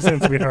 sweetheart. Drink this in,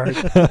 sweetheart.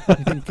 You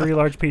think 3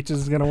 large pizzas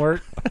is going to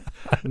work?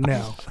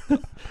 No.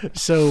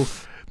 So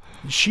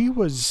she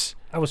was...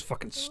 I was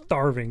fucking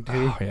starving, dude.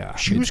 Oh, yeah.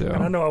 She me was- too.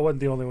 And I know I wasn't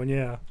the only one,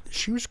 yeah.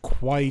 She was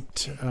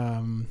quite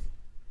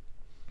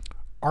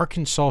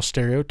Arkansas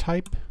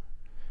stereotype,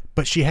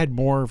 but she had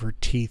more of her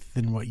teeth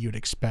than what you'd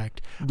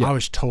expect. Yeah. I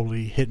was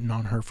totally hitting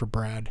on her for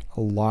Brad.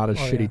 A lot of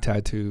Oh, shitty yeah.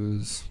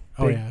 tattoos.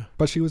 Oh, Big. yeah.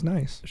 But she was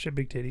nice. Shit,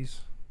 big titties.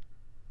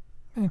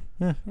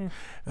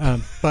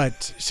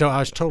 But so I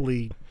was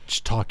totally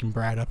just talking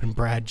Brad up in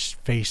Brad's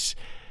face,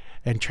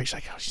 and Tracy's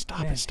like, oh,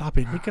 stop Man, it, stop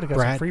it. He could have got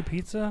Brad, some free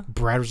pizza.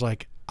 Brad was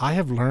like, I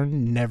have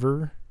learned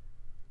never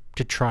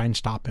to try and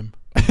stop him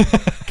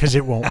because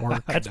it won't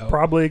work. That's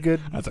probably a good,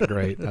 That's a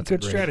great. That's good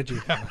a great strategy.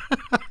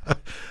 But,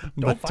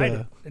 Don't fight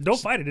it. And don't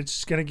fight it. It's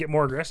just going to get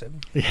more aggressive.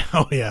 Yeah,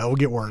 oh yeah, it will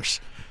get worse.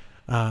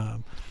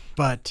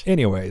 But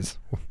Anyways,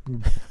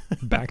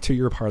 back to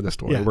your part of the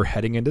story. Yeah. We're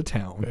heading into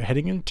town. we're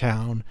heading into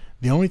town.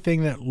 The only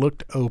thing that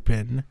looked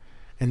open,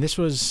 and this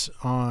was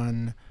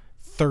on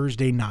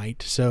Thursday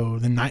night, so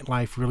the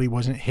nightlife really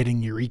wasn't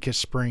hitting Eureka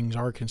Springs,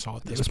 Arkansas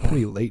at It this was point.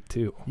 pretty late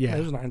too. Yeah,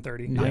 It was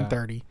 9:30.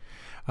 9:30.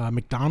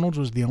 McDonald's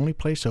was the only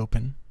place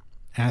open,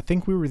 and I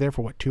think we were there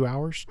for what, 2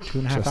 hours,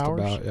 2.5 Just hours,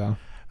 about,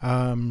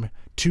 yeah.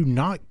 to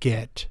not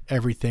get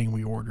everything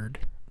we ordered.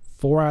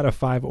 4 out of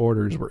 5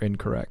 orders were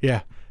incorrect.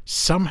 Yeah,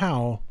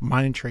 somehow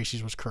mine and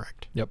Tracy's was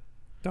correct. Yep.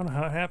 Don't know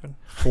how it happened.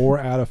 4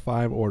 out of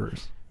 5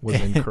 orders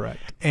was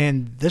incorrect.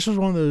 And this was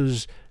one of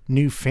those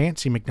new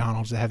fancy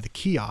McDonald's that have the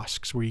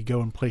kiosks where you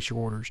go and place your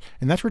orders.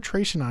 And that's where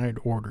Tracy and I had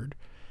ordered.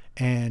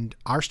 And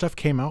our stuff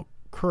came out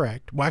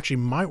correct. Well, actually,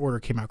 my order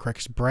came out correct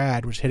because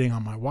Brad was hitting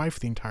on my wife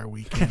the entire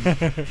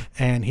weekend.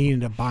 And he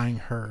ended up buying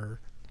her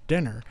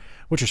dinner,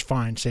 which was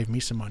fine, saved me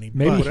some money.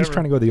 Maybe but he's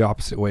trying to go the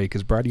opposite way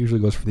because Brad usually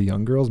goes for the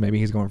young girls. Maybe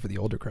he's going for the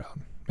older crowd.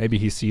 Maybe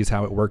he sees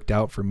how it worked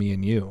out for me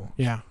and you.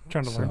 yeah,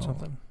 Trying to learn So-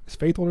 something. Is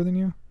Faith older than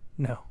you?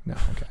 No. No.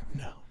 Okay.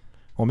 no.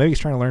 Well, maybe he's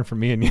trying to learn from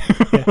me and you.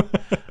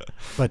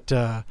 But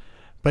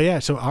yeah,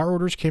 so our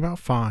orders came out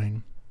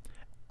fine.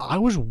 I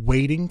was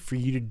waiting for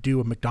you to do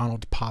a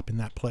McDonald's pop in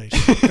that place.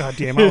 God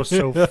damn, I was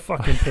so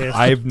fucking pissed.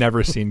 I've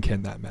never seen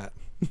Ken that mad.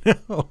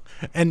 No.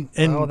 And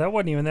Oh, that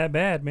wasn't even that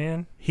bad,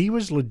 man. he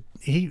was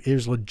it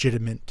was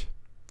legitimate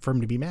for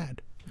him to be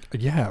mad.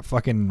 Yeah,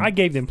 fucking. I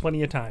gave them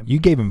plenty of time. You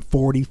gave him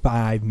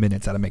 45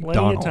 minutes at a Plenty of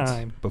McDonald's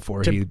time.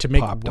 before To- he to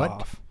make popped what?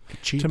 off. A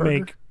cheeseburger? to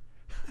make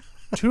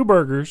 2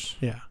 burgers,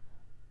 Yeah.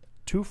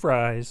 2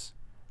 fries,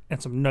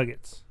 and some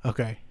nuggets.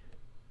 Okay.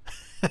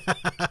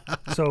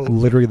 So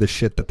Literally the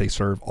shit that they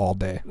serve all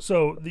day.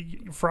 So the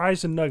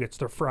fries and nuggets,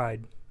 they're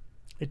fried.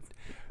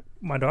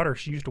 My daughter,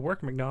 she used to work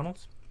at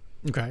McDonald's.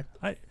 Okay.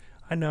 I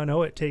now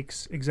know it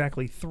takes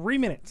exactly 3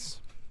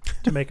 minutes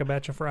to make a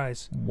batch of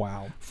fries.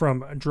 Wow.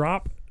 From a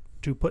drop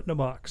to put in a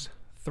box.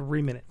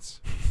 3 minutes.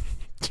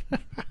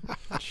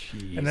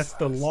 And that's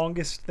the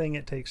longest thing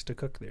it takes to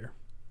cook there.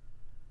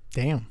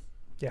 Damn.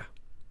 Yeah.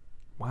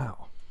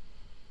 Wow.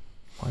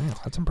 Wow,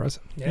 that's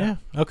impressive. Yeah.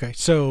 Okay.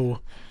 So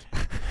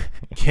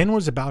Ken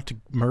was about to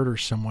murder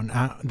someone.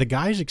 The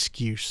guy's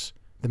excuse,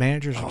 the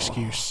manager's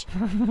excuse.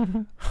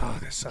 Oh,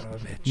 this son of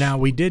a bitch. Now,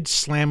 we did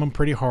slam him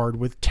pretty hard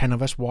with 10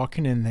 of us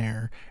walking in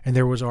there, and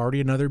there was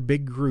already another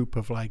big group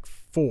of like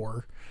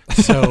 4.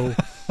 So,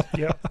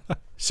 Yep.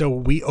 so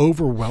we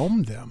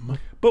overwhelmed them.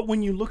 But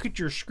when you look at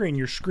your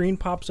screen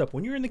pops up.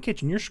 When you're in the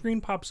kitchen, your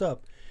screen pops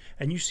up,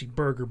 and you see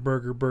burger,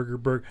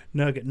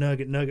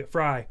 nugget,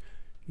 fry.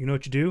 You know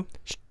what you do?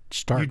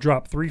 Start. You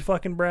drop 3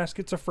 fucking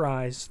baskets of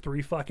fries,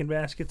 3 fucking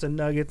baskets of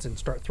nuggets, and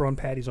start throwing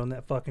patties on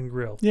that fucking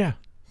grill. Yeah.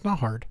 Not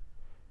hard.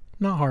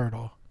 Not hard at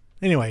all.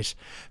 Anyways,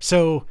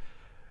 so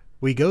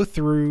we go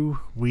through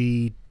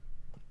the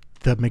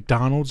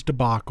McDonald's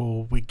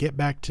debacle. We get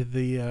back to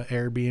the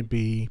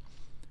Airbnb,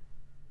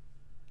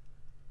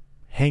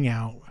 hang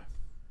out.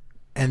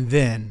 And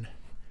then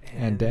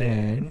And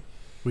then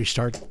we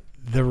start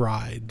the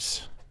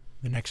rides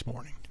the next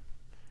morning.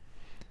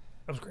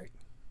 that was great.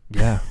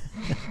 yeah.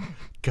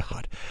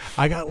 God,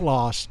 I got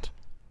lost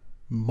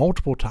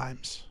multiple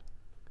times.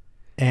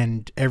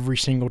 And every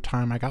single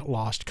time I got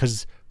lost,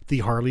 because the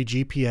Harley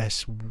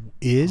GPS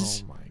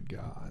is Oh my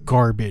god.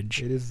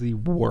 garbage. It is the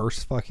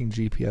worst fucking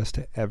GPS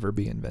to ever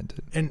be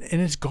invented. And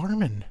it's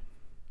Garmin.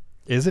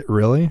 Is it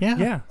really? Yeah.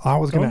 Yeah. I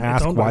was going to It's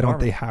ask, owned by why don't Garmin.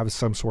 they have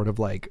some sort of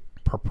like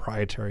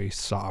proprietary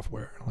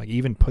software? Like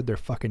even put their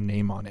fucking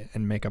name on it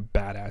and make a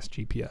badass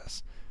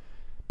GPS.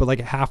 But like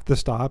half the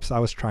stops I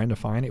was trying to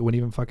find, it wouldn't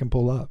even fucking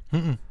pull up.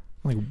 Mm-mm.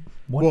 I'm like,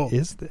 what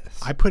is Well, this?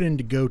 I put in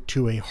to go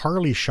to a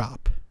Harley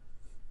shop.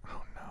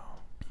 Oh no.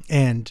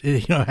 And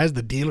it, it has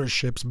the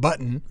dealership's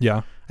button.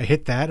 Yeah. I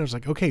hit that. I was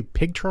like, okay,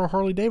 Pig Trail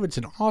Harley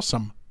Davidson.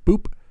 Awesome.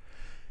 Boop.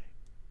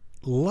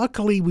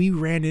 Luckily, we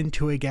ran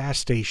into a gas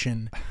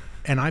station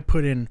and I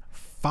put in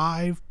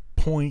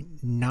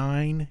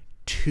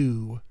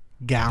 5.92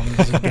 gallons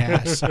of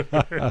gas.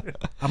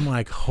 I'm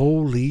like,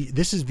 holy,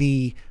 this is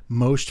the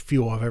most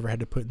fuel I've ever had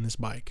to put in this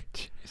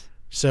bike.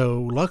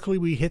 So luckily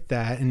we hit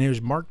that, and it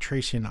was Mark,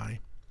 Tracy, and I.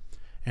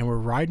 And we're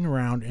riding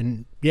around,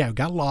 and yeah,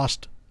 got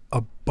lost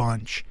a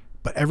bunch.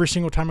 But every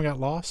single time I got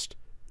lost,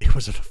 it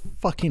was a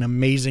fucking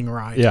amazing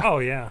ride. Yeah. Oh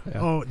yeah.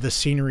 Oh, the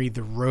scenery,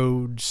 the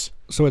roads.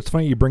 So it's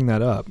funny you bring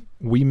that up.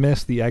 We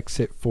missed the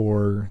exit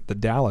for the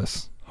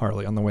Dallas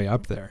Harley on the way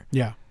up there.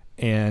 Yeah.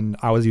 And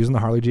I was using the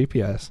Harley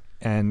GPS,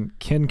 and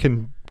Ken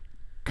can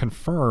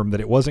confirm that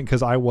it wasn't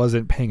because I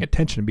wasn't paying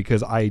attention,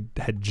 because I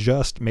had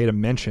just made a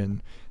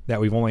mention that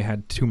we've only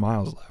had 2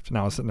 miles left. And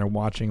I was sitting there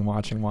watching,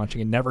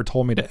 and never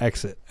told me to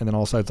exit. And then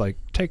all of a sudden it's like,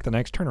 take the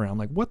next turnaround. I'm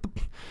like, what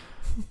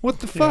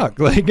the fuck?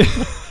 Like,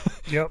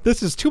 Yep.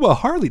 this is to a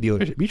Harley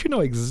dealership. You should know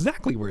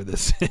exactly where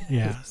this is.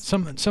 Yeah.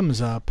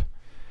 Something's up.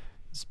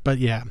 But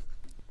yeah.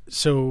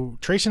 So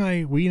Tracy and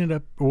I, we ended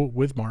up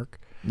with Mark.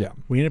 Yeah.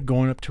 We ended up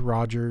going up to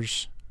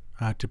Rogers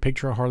to Pig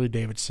Trail Harley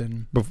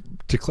Davidson. But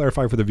to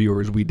clarify for the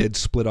viewers, we did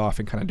split off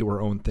and kind of do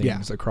our own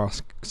things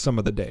across some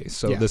of the days.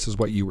 So Yeah. this is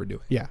what you were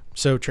doing. Yeah.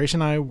 So Tracy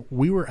and I,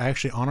 we were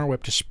actually on our way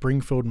up to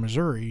Springfield,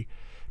 Missouri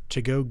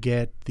to go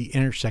get the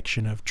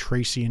intersection of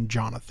Tracy and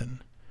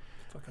Jonathan.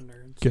 Fucking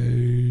nerds.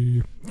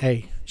 Okay.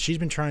 Hey, she's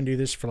been trying to do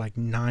this for like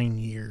 9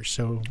 years.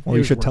 So Well,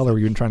 you should tell her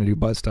you've been trying to do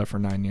butt stuff for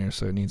 9 years,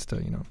 so it needs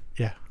to,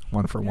 Yeah.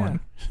 one for one.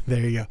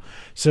 There you go.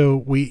 So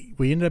we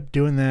ended up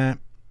doing that,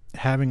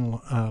 having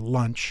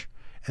lunch.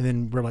 And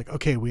then we're like,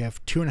 okay, we have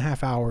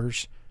 2.5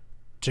 hours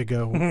to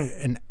go,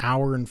 an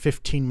hour and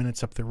 15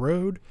 minutes up the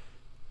road.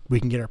 We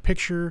can get our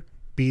picture,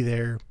 be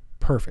there,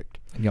 perfect.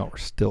 And y'all were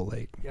still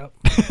late. Yep.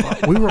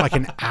 We were like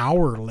an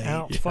hour late.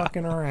 Out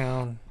fucking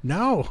around.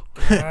 No,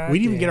 God we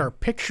didn't even get damn. our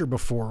picture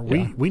before.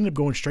 Yeah. We ended up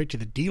going straight to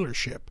the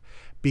dealership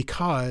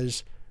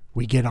because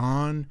we get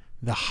on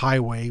the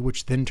highway,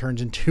 which then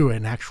turns into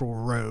an actual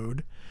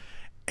road,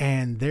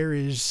 and there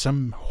is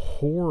some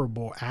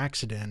horrible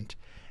accident.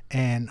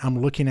 And I'm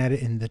looking at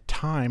it in the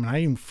time, and I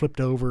even flipped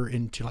over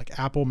into like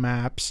Apple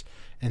Maps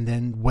and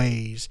then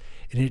Waze,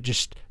 and it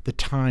just, the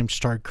time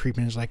started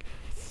creeping. It's like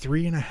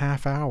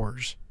 3.5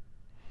 hours.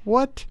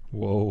 What?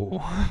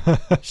 Whoa.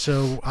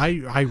 So I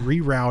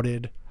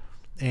rerouted,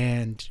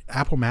 and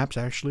Apple Maps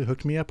actually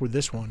hooked me up with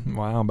this one.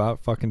 Wow, about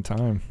fucking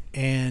time.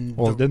 And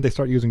Well, didn't they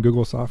start using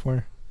Google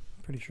software?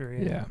 Pretty sure.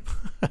 Yeah.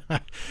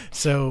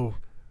 so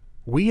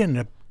we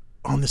ended up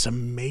on this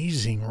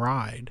amazing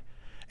ride,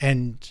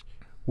 and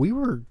we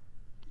were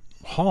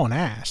hauling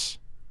ass,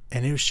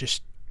 and it was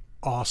just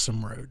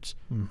awesome roads.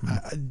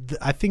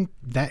 I think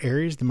that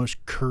area is the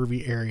most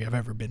curvy area I've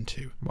ever been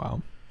to,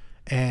 Wow.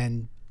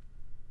 and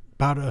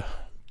about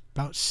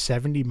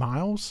 70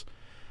 miles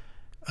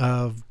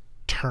of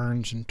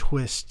turns and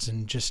twists,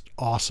 and just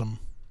awesome,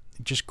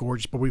 just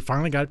gorgeous. But we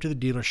finally got up to the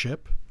dealership.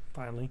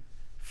 Finally,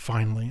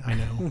 I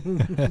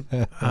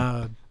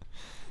know.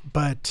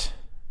 But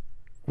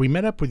we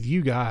met up with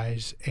you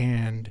guys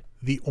and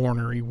the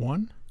ornery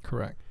one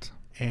Correct.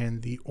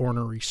 and the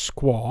ornery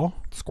squaw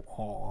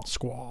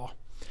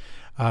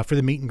for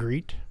the meet and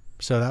greet.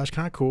 So that was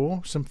kind of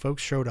cool. Some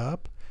folks showed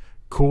up.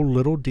 Cool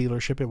little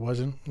dealership. It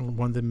wasn't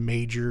one of the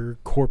major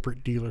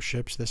corporate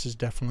dealerships. This is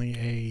definitely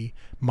a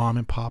mom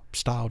and pop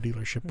style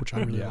dealership, which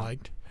I really Yeah.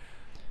 liked.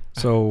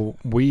 So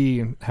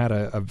we had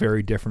a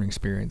very different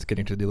experience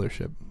getting to the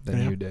dealership than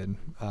Yeah. you did.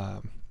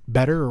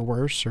 Better or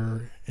worse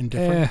or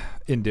indifferent?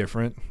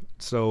 Indifferent.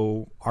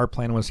 So our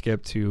plan was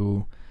skip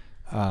to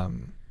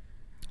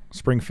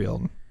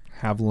Springfield,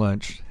 have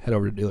lunch, head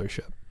over to the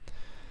dealership.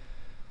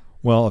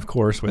 Well, of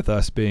course, with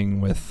us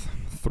being with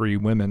 3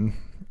 women,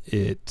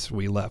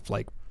 we left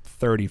like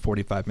 30,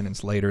 45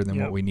 minutes later than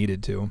what we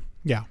needed to.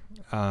 Yeah.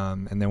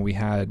 And then we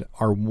had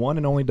our one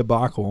and only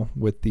debacle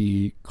with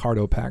the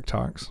Cardo Pack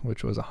Talks,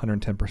 which was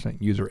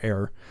 110% user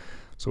error.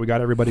 So we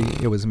got everybody,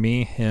 it was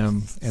me,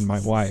 him, and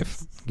my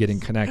wife getting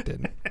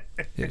connected.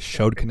 It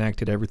showed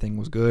connected, everything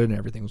was good, and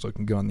everything was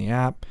looking good on the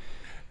app.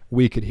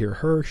 We could hear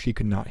her, she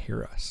could not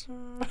hear us.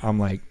 I'm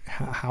like,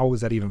 how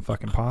is that even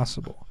fucking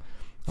possible?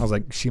 I was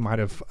like,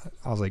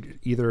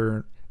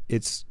 either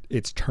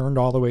it's turned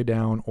all the way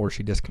down or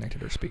she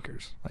disconnected her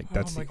speakers. Like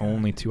that's the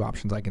only two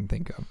options I can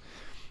think of.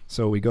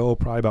 So we go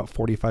probably about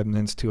 45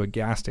 minutes to a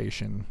gas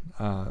station.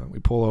 We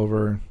pull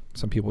over.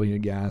 Some people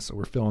need gas, so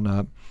we're filling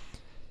up.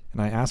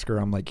 And I ask her,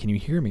 I'm like, can you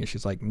hear me?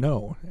 She's like,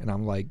 no. And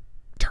I'm like,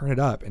 turn it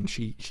up. And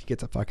she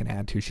gets a fucking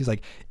attitude. She's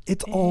like,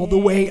 it's all the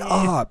way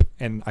up.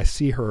 And I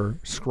see her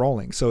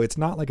scrolling. So it's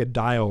not like a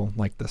dial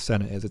like the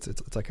Senna is.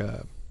 It's like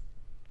a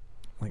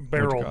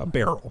barrel. A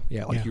barrel.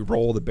 Yeah, like you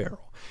roll the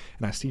barrel.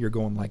 And I see her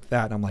going like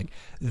that. And I'm like,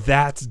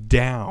 that's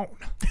down.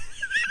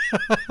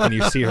 And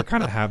you see her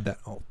kind of have that,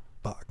 oh,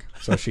 fuck.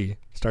 So she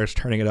starts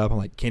turning it up. I'm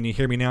like, can you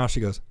hear me now?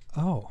 She goes,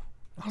 oh.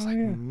 I was like,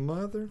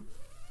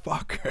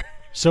 motherfucker.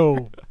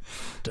 So,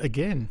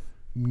 again,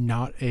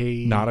 nope.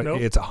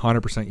 It's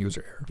 100%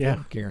 user error.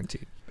 Yeah.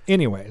 Guaranteed.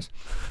 Anyways,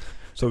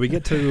 so we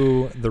get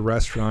to the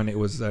restaurant. It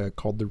was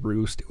called The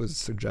Roost. It was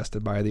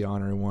suggested by the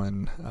Honorary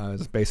One. It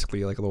was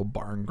basically like a little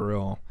bar and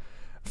grill.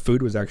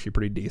 Food was actually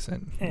pretty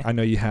decent. I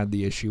know you had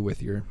the issue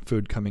with your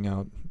food coming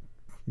out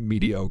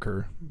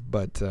mediocre,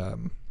 but...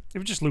 it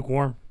was just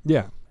lukewarm.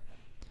 Yeah.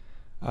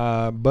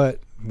 But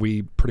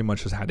we pretty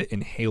much just had to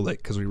inhale it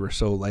because we were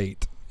so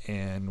late.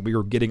 And we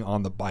were getting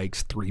on the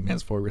bikes 3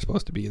 minutes before we were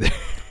supposed to be there.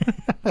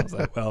 I was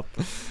like, well,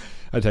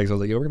 I was like, yeah,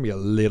 we're going to be a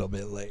little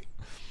bit late.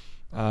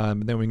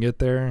 But then we get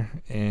there,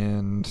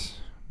 and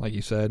like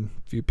you said,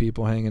 a few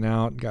people hanging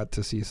out. Got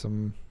to see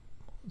some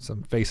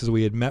faces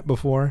we had met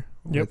before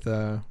with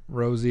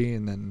Rosie,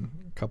 and then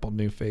a couple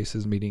new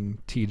faces meeting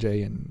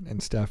TJ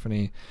and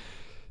Stephanie.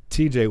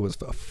 TJ was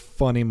a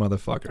funny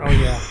motherfucker. Oh,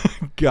 yeah.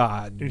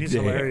 God dude, he's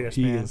damn, hilarious,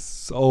 he man. is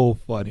so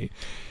funny.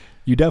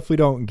 You definitely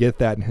don't get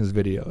that in his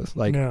videos.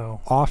 Like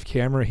off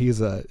camera,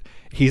 he's a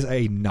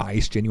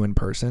nice, genuine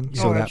person.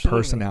 So that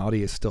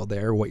personality is still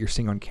there. What you're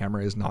seeing on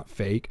camera is not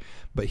fake,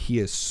 but he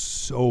is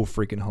so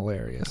freaking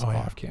hilarious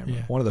off camera.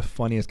 Yeah. One of the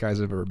funniest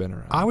guys I've ever been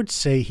around. I would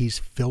say he's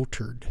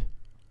filtered.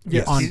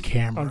 Yes. On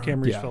camera. On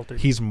camera, he's filtered.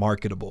 He's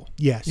marketable.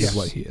 Yes. Is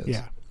what he is.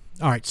 Yeah.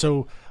 All right.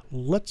 So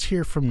let's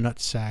hear from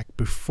NutSac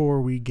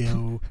before we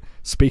go.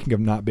 Speaking of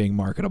not being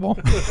marketable,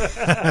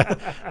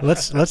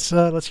 let's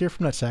hear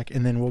from NutSac,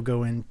 and then we'll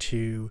go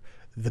into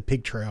the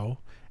pig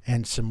trail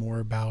and some more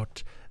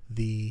about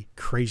the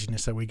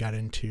craziness that we got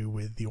into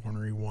with the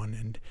ornery one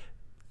and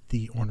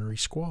the ornery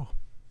squaw.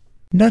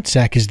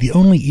 NutSac is the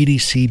only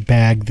EDC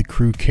bag the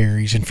crew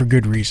carries, and for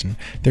good reason.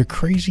 They're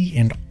crazy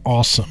and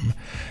awesome.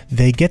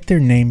 They get their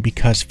name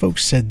because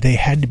folks said they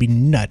had to be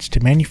nuts to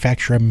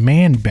manufacture a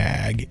man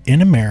bag in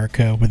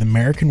America with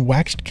American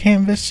waxed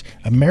canvas,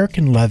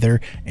 American leather,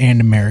 and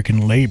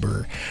American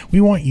labor. We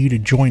want you to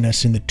join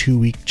us in the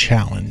 2-week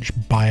challenge.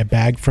 Buy a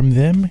bag from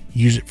them,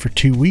 use it for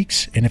 2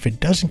 weeks, and if it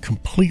doesn't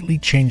completely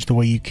change the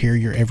way you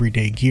carry your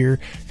everyday gear,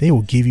 they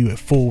will give you a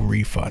full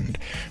refund.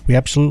 We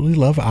absolutely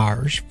love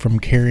ours, from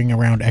carrying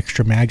around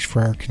extra mags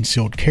for our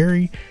concealed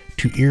carry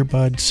to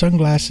earbuds,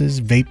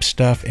 sunglasses, vape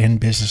stuff, and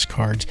business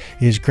cards.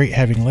 It is great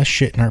having less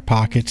shit in our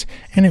pockets,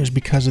 and it was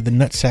because of the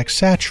NutSac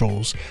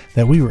satchels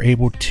that we were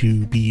able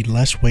to be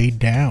less weighed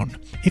down.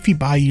 If you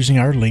buy using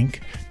our link,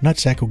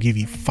 NutSac will give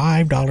you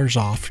 $5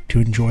 off to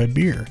enjoy a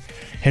beer.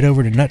 Head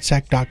over to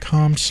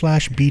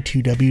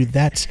nutsac.com/B2W.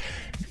 That's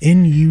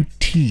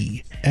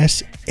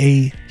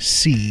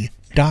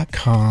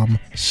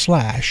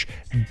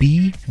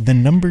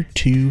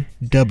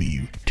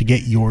NUTSAC.com/B2W to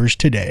get yours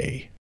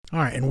today. All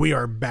right, and we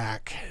are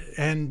back,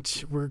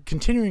 and we're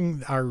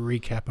continuing our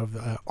recap of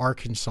the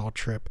Arkansas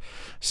trip.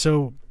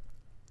 So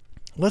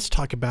let's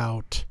talk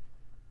about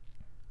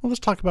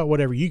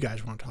whatever you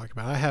guys want to talk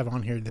about. I have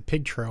on here the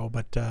pig trail,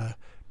 but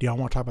do y'all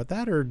want to talk about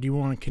that, or do you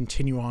want to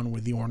continue on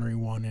with the ornery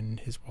one and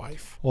his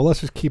wife? Well,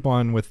 let's just keep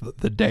on with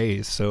the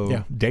days.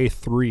 So day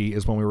 3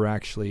 is when we were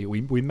actually,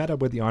 we met up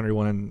with the ornery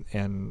one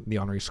and the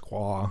ornery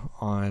squaw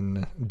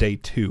on day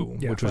 2,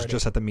 which was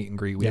just at the meet and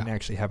greet. We didn't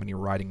actually have any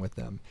riding with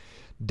them.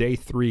 Day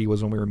 3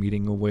 was when we were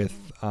meeting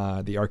with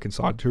the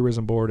Arkansas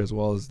Tourism Board, as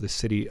well as the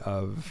city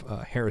of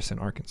Harrison,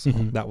 Arkansas.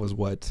 Mm-hmm. That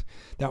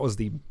was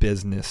the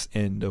business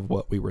end of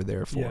what we were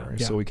there for.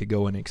 So we could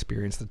go and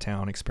experience the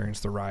town,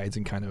 experience the rides,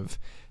 and kind of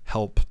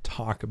help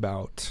talk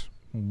about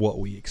what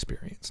we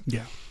experienced.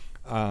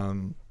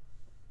 I've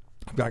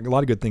got a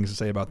lot of good things to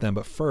say about them,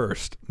 but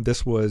first,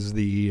 this was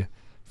the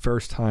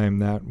first time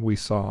that we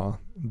saw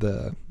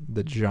the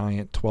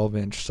giant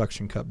 12-inch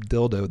suction cup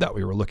dildo that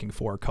we were looking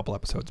for a couple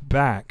episodes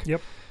back.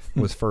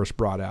 Was first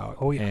brought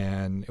out.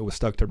 And it was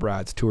stuck to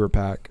Brad's tour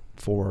pack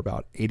for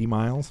about 80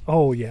 miles.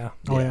 So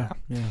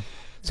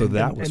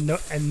that was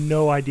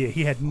no idea.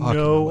 He had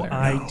no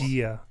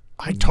idea.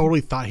 I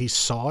totally thought he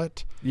sasaw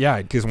it.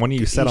 Yeah, because when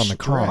you said on the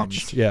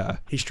comms,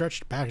 he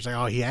stretched back. He's like,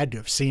 oh, he had to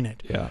have seen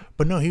it. Yeah.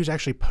 But no, he was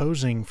actually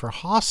posing for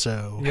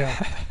Hasso.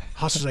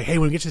 Hasso's like, hey,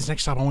 when we get to this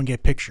next stop, I want to get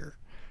a picture.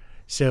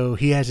 So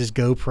he has his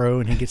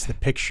GoPro and he gets the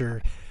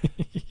picture.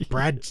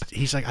 Brad,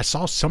 he's like, I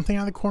saw something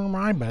out of the corner of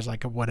my eye, but I was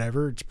like,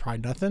 whatever, it's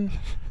probably nothing.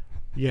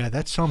 Yeah,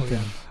 that's something.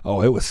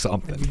 Oh, it was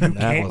something.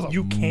 That was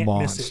a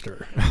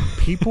monster.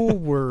 People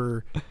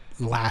were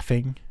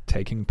laughing,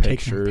 taking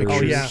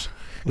pictures.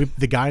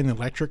 The guy in the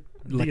electric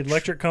the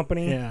electric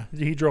company. Yeah.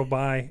 He drove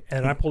by,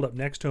 and I pulled up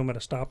next to him at a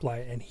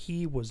stoplight, and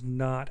he was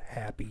not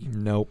happy.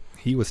 Nope.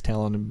 He was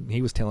telling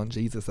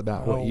Jesus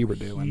about what you were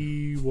doing.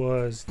 He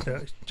was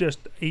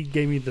he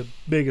gave me the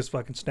biggest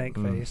fucking stank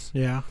face.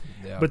 Yeah.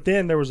 Yeah. But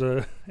then there was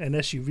an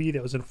SUV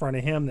that was in front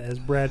of him that as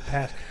Brad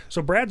passed.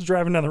 So Brad's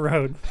driving down the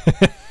road,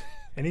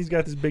 and he's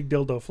got this big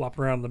dildo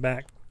flopping around in the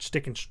back,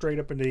 sticking straight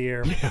up into the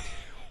air. Yeah.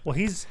 Well,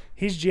 he's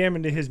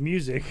jamming to his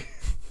music.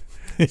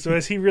 So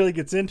as he really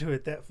gets into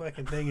it, that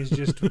fucking thing is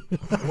just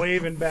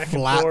waving back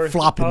and forth.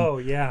 Flopping. Oh,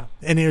 yeah.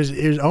 And it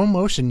was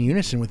almost in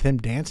unison with him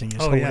dancing.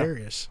 It's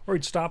hilarious. Yeah. Or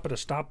he'd stop at a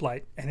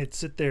stoplight, and it'd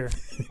sit there,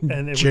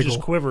 and it Jiggle. would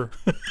just quiver.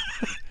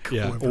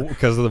 Yeah,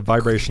 because of the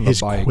vibration of His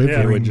the bike. quivering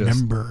it would just,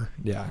 member.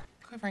 Yeah.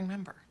 Quivering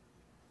member.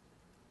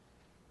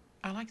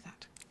 I like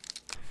that.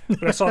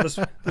 But I saw this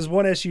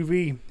one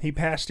SUV. He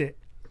passed it,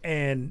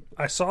 and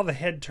I saw the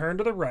head turn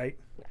to the right,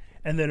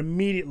 and then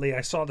immediately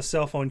I saw the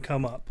cell phone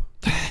come up.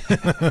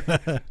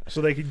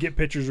 So they could get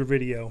pictures or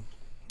video.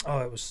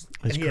 Oh, it's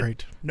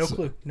great. No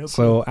clue.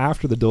 So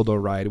after the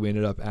dildo ride, we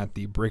ended up at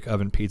the Brick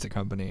Oven Pizza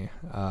Company.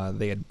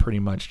 They had pretty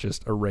much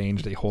just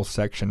arranged a whole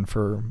section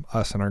for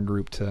us and our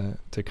group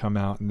to come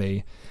out, and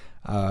they,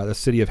 the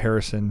city of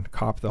Harrison,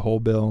 copped the whole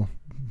bill.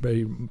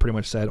 They pretty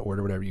much said,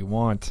 order whatever you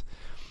want.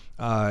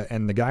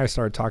 And the guy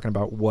started talking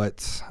about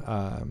what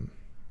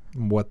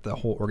the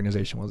whole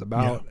organization was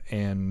about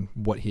and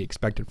what he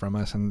expected from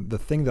us. And the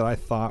thing that I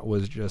thought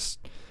was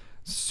just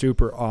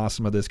super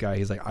awesome of this guy,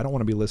 he's like, I don't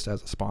want to be listed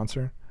as a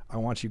sponsor. I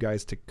want you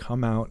guys to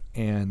come out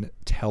and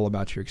tell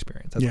about your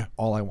experience. That's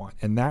all I want.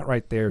 And that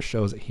right there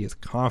shows that he is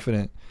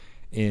confident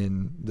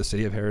in the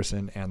city of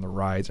Harrison and the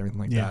rides and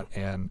everything like that.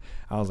 And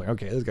I was like,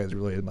 okay, this guy's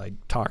really like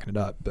talking it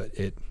up, but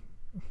it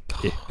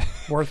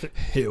worth it.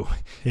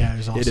 Yeah, it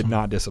was awesome. It did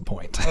not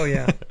disappoint. Oh,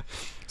 yeah.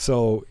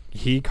 So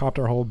he copped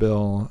our whole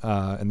bill,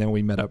 and then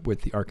we met up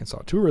with the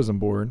Arkansas Tourism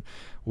Board,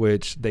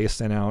 which they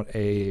sent out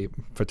a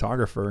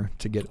photographer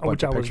to get a bunch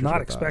which of I was pictures not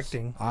with us.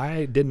 expecting.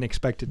 I didn't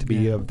expect it to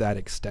be of that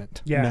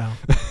extent. Yeah.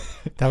 No.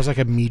 That was like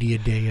a media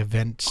day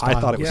event style.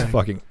 I thought it was Yeah.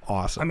 fucking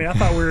awesome. I mean, I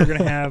thought we were going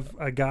to have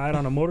a guide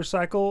on a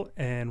motorcycle,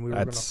 and we were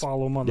going to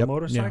follow him on the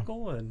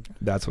motorcycle. And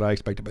that's what I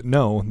expected. But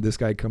no, this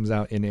guy comes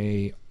out in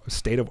a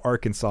state of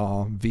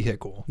Arkansas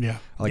vehicle,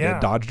 like a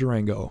Dodge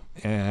Durango,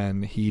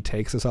 and he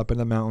takes us up in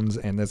the mountains,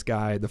 and this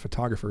guy, the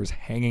photographer, is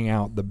hanging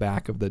out the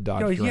back of the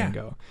Dodge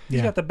Durango.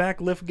 He's got the back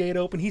lift gate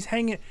open. He's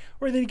hanging,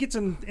 or then he gets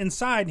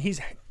inside, and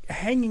he's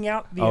hanging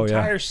out the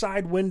entire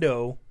side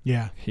window.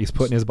 Yeah. He's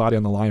putting his body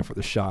on the line for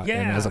the shot.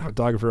 Yeah. And as a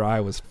photographer, I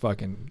was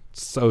fucking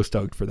so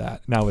stoked for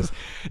that. And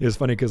it was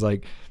funny because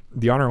like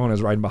the honor one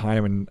was riding behind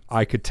him, and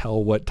I could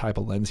tell what type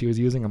of lens he was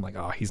using. I'm like,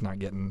 oh, he's not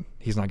getting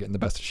the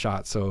best of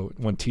shots. So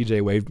when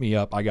TJ waved me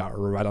up, I got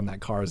right on that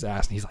car's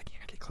ass, and he's like, yeah,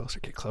 get closer.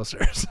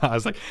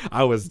 So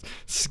I was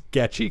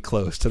sketchy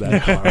close to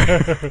that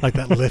car. Like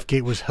that lift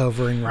gate was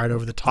hovering right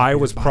over the top. I of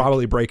was your bike.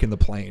 probably breaking the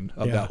plane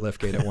of that lift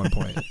gate at one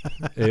point.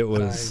 It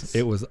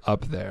was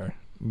up there,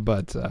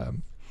 but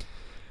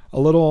a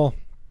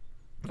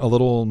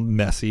little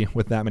messy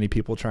with that many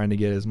people trying to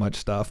get as much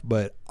stuff,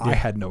 but I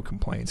had no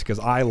complaints because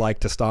I like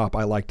to stop,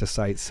 I like to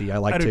sightsee, I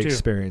like to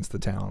experience the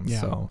town.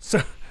 Yeah.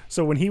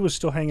 So when he was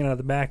still hanging out of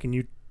the back, and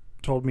you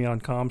told me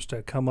on comms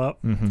to come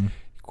up, of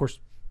course,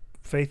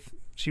 Faith,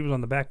 she was on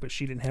the back, but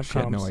she didn't have comms. She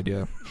had no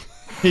idea.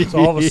 So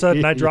all of a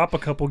sudden, I drop a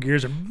couple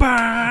gears and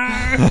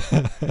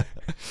bang!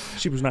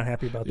 She was not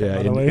happy about that.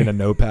 By the way, in a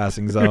no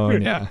passing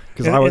zone. Yeah,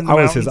 because I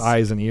was his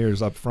eyes and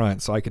ears up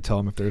front, so I could tell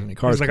him if there's any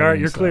cars. He's like, coming, all right,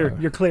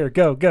 you're clear,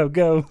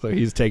 go. So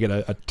he's taking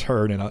a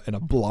turn in a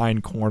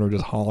blind corner,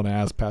 just hauling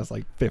ass past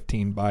like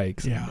 15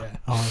 bikes. Yeah.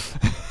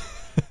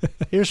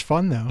 It was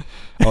fun though.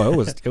 Oh,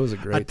 it was a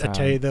great time. I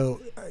tell you though,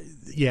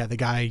 the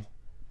guy,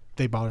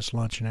 they bought us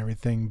lunch and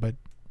everything, but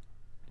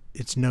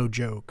it's no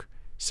joke.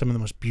 Some of the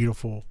most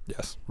beautiful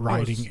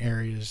riding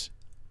areas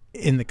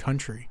in the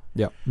country.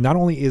 Yeah. Not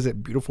only is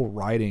it beautiful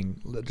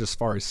riding just as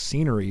far as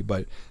scenery,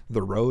 but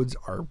the roads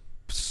are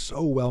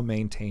so well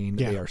maintained.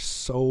 Yeah. They are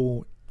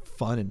so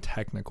fun and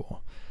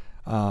technical.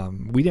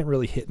 We didn't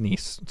really hit any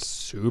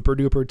super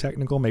duper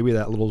technical. Maybe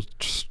that little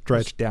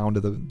stretch down to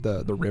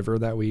the river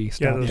that we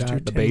stopped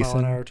at, the basin.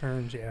 10-mile-an-hour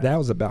turns, That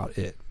was about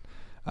it.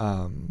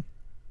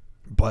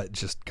 But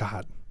just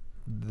God,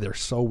 they're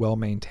so well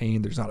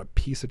maintained. There's not a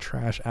piece of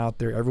trash out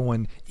there.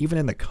 Everyone, even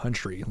in the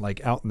country, like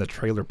out in the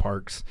trailer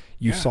parks,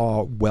 you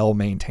saw well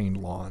maintained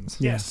lawns.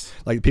 Yes.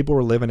 Like people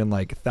were living in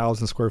like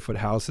 1,000 square foot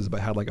houses,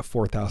 but had like a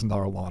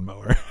 $4,000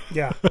 lawnmower.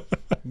 Yeah.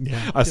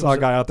 Yeah. I saw a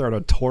guy out there on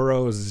a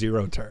Toro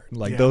zero turn.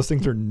 Like those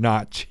things are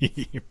not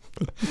cheap.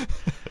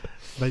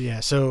 But yeah,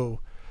 so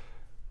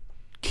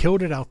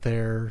killed it out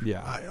there.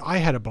 Yeah. I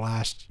had a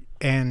blast.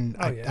 And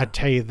I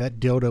tell you,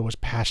 that dildo was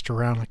passed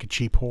around like a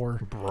cheap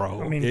whore.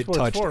 Bro, I mean, it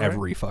touched right?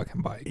 every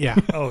fucking bike. Yeah.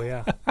 Oh,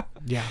 yeah.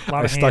 Yeah.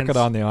 I stuck it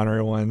on the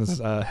honorary one's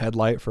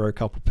headlight for a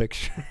couple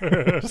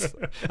pictures.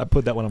 I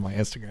put that one on my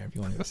Instagram if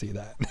you want to go see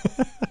that.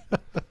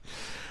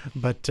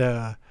 But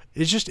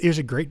it was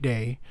a great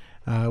day.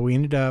 We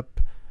ended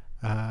up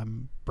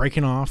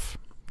breaking off,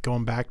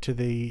 going back to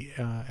the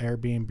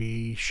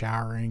Airbnb,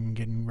 showering,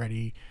 getting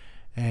ready,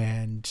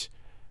 and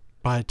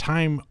by the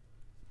time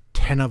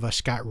 10 of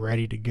us got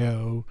ready to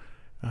go,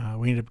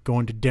 we ended up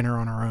going to dinner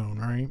on our own,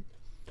 right?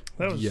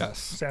 That was Yes.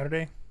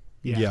 Saturday.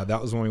 Yeah,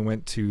 that was when we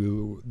went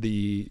to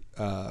the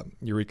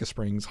Eureka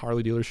Springs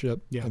Harley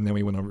dealership, and then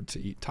we went over to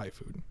eat Thai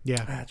food.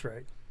 Yeah. That's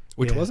right.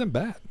 Which Yeah. wasn't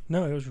bad.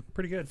 No, it was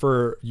pretty good.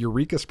 For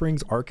Eureka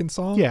Springs,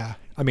 Arkansas? Yeah.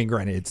 I mean,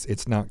 granted,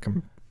 it's not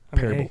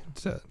comparable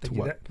to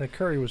what... The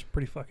curry was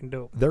pretty fucking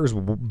dope.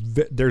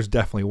 There's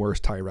definitely worse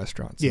Thai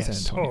restaurants in San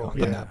Yes. Antonio Oh,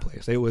 than yeah. that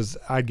place.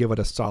 I'd give it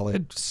a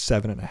solid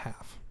 7.5.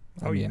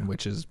 I mean, yeah.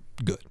 which is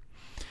good.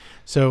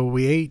 So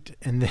we ate,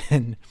 and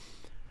then,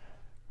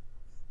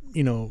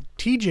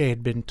 TJ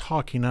had been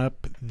talking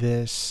up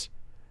this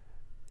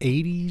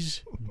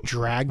 80s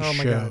drag Oh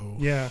my show god.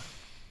 Yeah.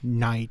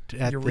 night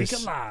at Eureka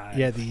this. Live.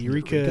 Yeah, the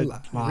Eureka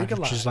Live, Eureka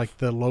which is Live. like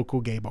the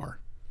local gay bar.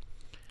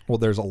 Well,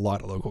 there's a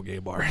lot of local gay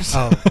bars.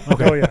 Oh,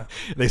 okay. Oh yeah.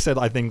 They said,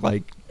 I think,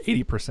 like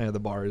 80% of the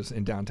bars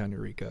in downtown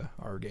Eureka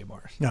are gay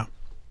bars. No.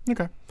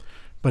 Okay.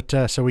 But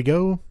so we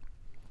go.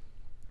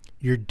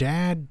 Your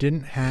dad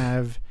didn't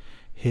have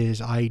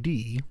his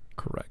ID.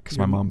 Correct. Because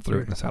my mom threw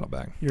it in the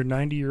saddlebag. Your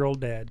 90-year-old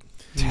dad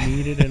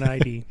needed an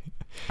ID.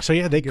 So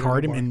yeah, they Get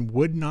carded on him the and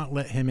would not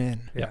let him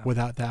in Yeah.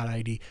 without that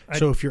ID.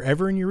 So if you're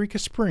ever in Eureka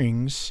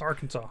Springs,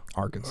 Arkansas.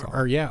 Arkansas.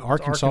 Arkansas,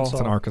 Arkansas. It's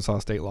an Arkansas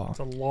state law. It's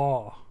a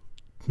law.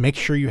 make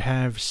sure you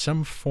have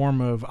some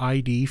form of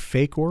ID,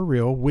 fake or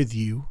real, with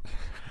you,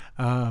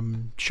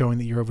 showing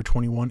that you're over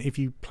 21 if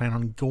you plan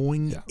on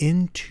going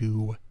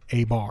into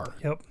a bar.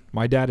 Yep.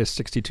 My dad is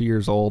 62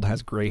 years old,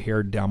 has gray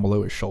hair down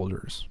below his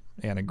shoulders,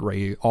 and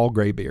a all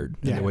gray beard.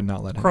 And they would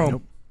not let him. Chrome.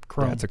 Nope.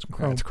 Chrome. That's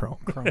chrome.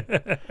 Chrome.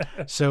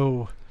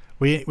 So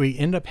we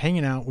end up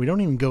hanging out. We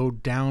don't even go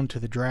down to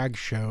the drag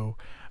show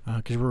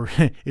because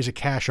it's a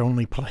cash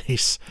only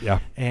place. Yeah.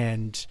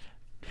 And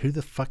who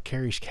the fuck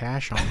carries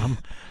cash on them?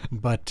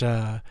 But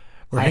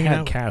we're I hanging had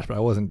out. cash, but I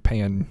wasn't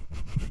paying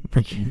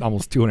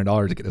almost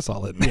 $200 to get us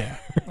all in. Yeah.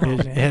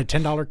 It had a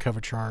 $10 cover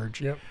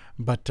charge. Yep.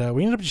 But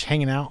we ended up just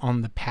hanging out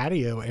on the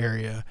patio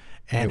area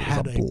and It was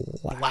had a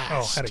Oh,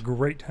 blast. had a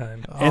great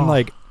time. And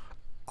like,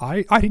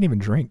 I didn't even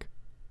drink,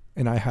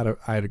 and I had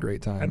a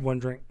great time. Had one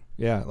drink.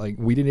 Yeah, like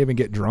we didn't even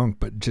get drunk,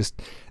 but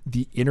just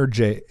the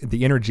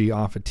energy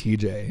off of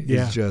TJ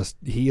is just,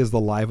 he is the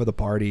life of the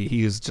party.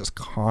 He is just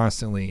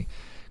constantly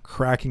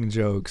cracking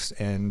jokes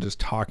and just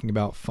talking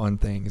about fun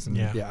things. And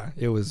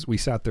we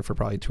sat there for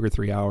probably 2 or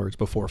 3 hours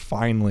before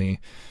finally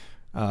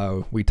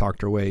we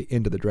talked our way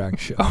into the drag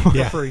show.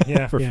 Yeah. For free.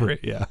 Yeah. For free.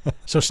 Yeah.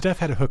 So Steph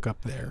had a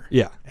hookup there.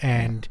 Yeah.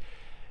 And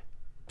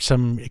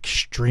some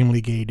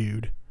extremely gay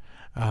dude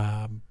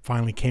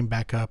finally came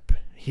back up.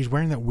 He's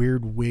wearing that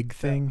weird wig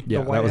thing. Yeah,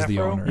 white that was the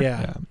afro? owner.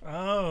 Yeah.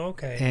 Oh,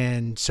 okay.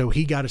 And so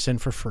he got us in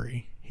for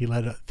free. He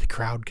let the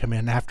crowd come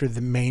in after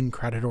the main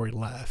crowd had already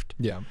left.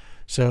 Yeah.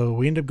 So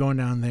we ended up going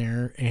down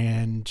there,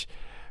 and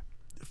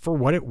for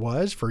what it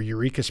was, for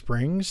Eureka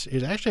Springs, it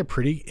was actually a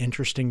pretty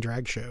interesting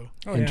drag show.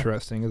 Oh, yeah.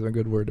 Interesting is a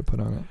good word to put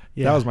on it.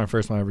 Yeah. That was my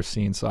first one I ever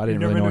seen, so I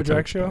didn't never really know been to what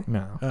a drag show?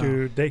 expect. No.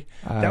 Dude,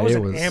 that was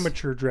it an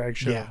amateur drag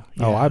show. Yeah.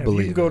 Oh, I If believe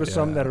you can go it, to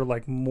some yeah. that are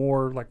like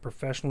more like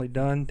professionally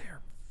done,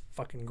 they're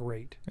fucking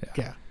great.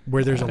 Yeah.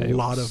 Where there's a It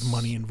lot was- of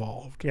money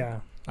involved. Yeah.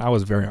 I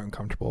was very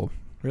uncomfortable.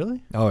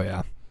 Really? Oh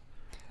yeah.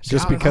 See,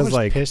 Just I because was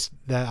like pissed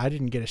that I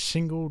didn't get a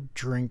single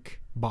drink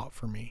bought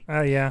for me.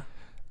 Yeah.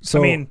 so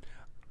I mean,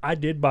 I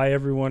did buy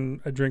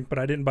everyone a drink, but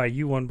I didn't buy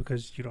you one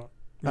because you don't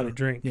really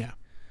drink. Yeah.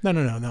 No.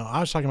 I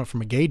was talking about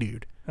from a gay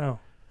dude. Oh.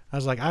 I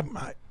was like,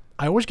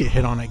 I always get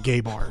hit on at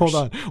gay bars. hold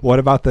on. What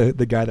about the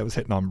guy that was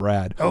hitting on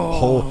Brad? Oh.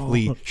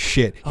 Holy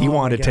shit. He Oh,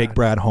 wanted my to take God.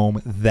 Brad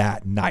home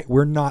that night.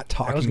 We're not That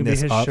was talking gonna be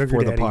this his up sugar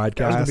for the daddy. podcast.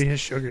 That was gonna be his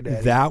sugar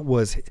daddy. That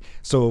was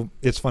so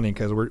it's funny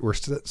because we're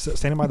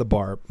standing by the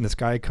bar and this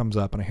guy comes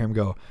up and I hear him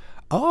go,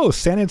 "Oh,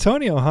 San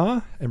Antonio,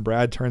 huh?" And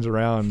Brad turns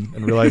around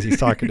and realizes he's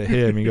talking to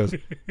him. He goes,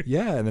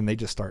 "Yeah." And then they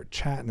just start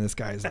chatting. This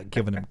guy's like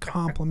giving him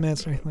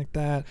compliments or anything like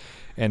that.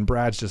 And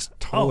Brad's just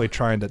totally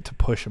trying to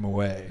push him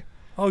away.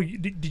 Oh,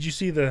 did you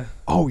see the?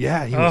 Oh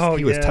yeah,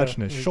 he was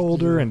touching his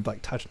shoulder and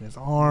like touching his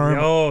arm.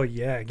 Oh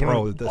yeah, give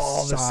Bro, him the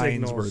all the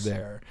signs were signals.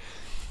 there.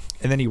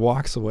 And then he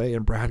walks away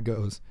and Brad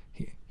goes,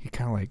 he's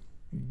kind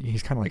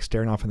of like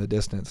staring off in the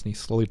distance and he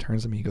slowly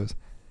turns to me. He goes,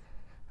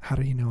 "How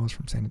do you know I was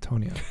from San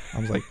Antonio?" I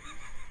was like,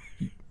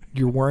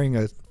 "You're wearing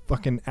a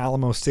fucking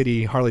Alamo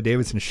City Harley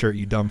Davidson shirt,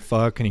 you dumb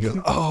fuck." And he goes,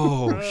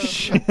 "Oh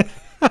shit."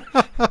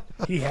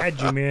 He had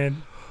you,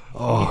 man.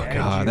 Oh Yeah,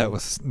 god, you-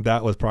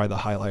 that was probably the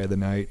highlight of the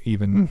night,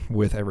 even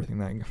with everything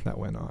that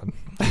went on.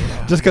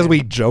 Just because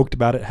we joked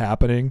about it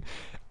happening,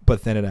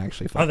 but then it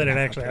actually. Oh, then it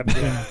actually happened.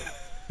 Yeah.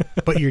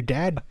 But your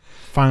dad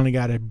finally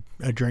got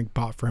a drink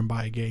bought for him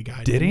by a gay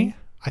guy. Did didn't he?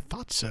 I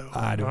thought so.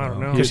 I don't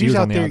know. Because He he's was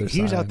out on the there. other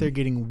He was out side. there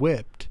getting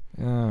whipped.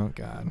 Oh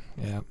god,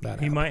 yeah, that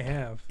He happened. might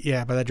have.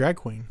 Yeah, by that drag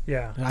queen.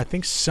 Yeah. And I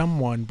think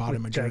someone bought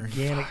him a With drink.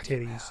 gigantic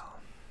titties.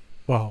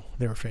 Well,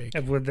 they were fake.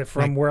 And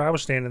from where I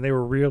was standing, they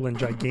were real and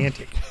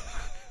gigantic.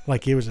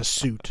 Like it was a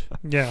suit.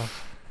 Yeah.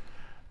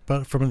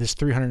 But from this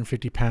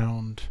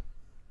 350-pound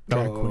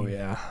drag Oh queen.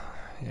 yeah,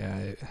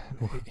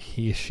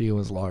 Yeah, she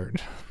was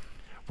large.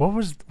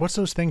 What's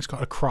those things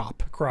called? A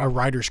crop. A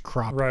rider's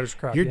crop. Rider's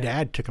crop. Your yeah.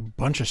 dad took a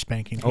bunch of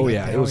spanking. Oh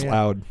yeah, it was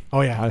loud.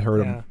 Oh yeah, I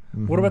heard Yeah. him.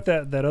 Mhm. What about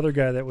that other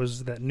guy that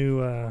was that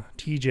new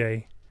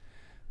TJ?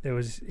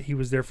 He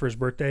was there for his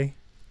birthday.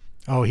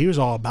 Oh, he was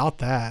all about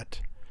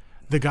that.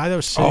 The guy that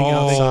was sitting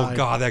Oh outside.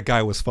 god, that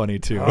guy was funny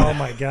too. Oh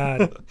my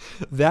god.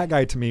 That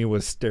guy to me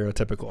was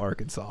stereotypical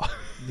Arkansas.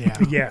 Yeah.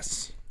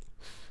 Yes.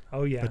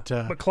 Oh yeah.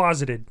 But,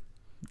 closeted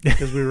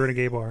because we were in a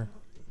gay bar.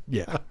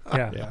 Yeah,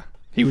 Yeah. yeah.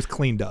 He was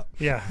cleaned up.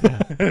 Yeah.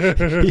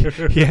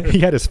 He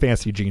had his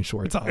fancy jean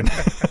shorts on.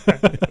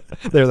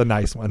 They're the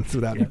nice ones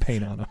without any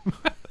paint on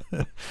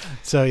them.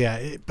 So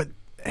yeah, but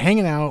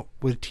hanging out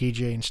with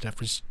TJ and stuff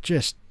was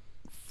just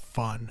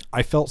fun.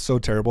 I felt so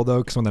terrible though,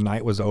 because when the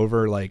night was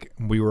over, like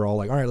we were all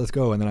like, all right, let's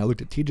go. And then I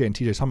looked at TJ and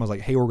TJ was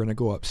like, hey, we're going to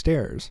go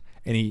upstairs.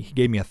 And he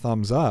gave me a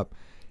thumbs up.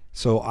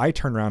 So I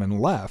turned around and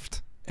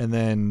left. And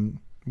then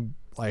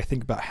I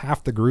think about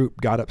half the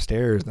group got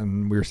upstairs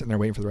and we were sitting there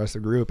waiting for the rest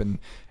of the group and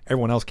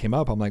everyone else came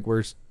up. I'm like,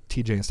 where's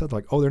TJ and stuff? They're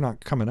like, oh, they're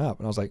not coming up.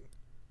 And I was like,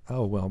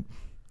 oh, well,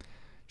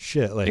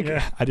 shit. Like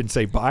I didn't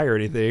say bye or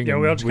anything. Yeah,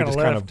 we all just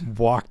kind of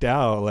walked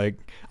out. Like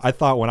I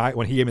thought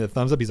when he gave me the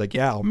thumbs up, he's like,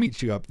 yeah, I'll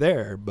meet you up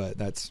there. But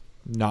that's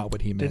not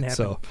what he meant.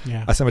 So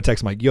yeah. I sent him a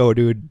text. I'm like, yo,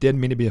 dude, didn't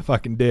mean to be a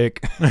fucking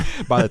dick.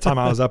 By the time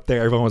I was up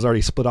there, everyone was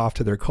already split off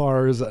to their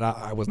cars and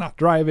I was not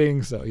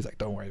driving. So he's like,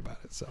 don't worry about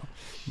it. So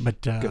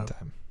But good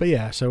time. But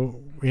yeah,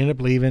 so we ended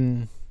up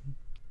leaving.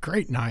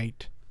 Great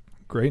night.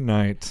 Great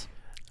night.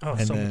 Oh,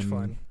 And so much then-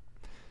 fun.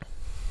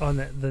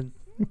 On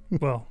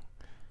well,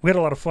 we had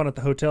a lot of fun at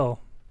the hotel,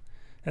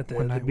 at the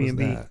What night was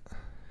B&B. that?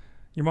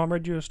 Your mom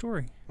read you a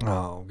story.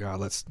 Oh God,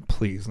 let's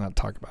please not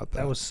talk about that.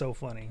 That was so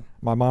funny.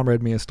 My mom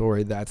read me a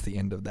story. That's the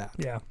end of that.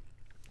 Yeah.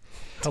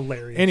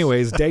 Hilarious.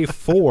 Anyways, day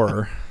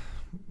 4,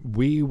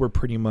 we were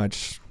pretty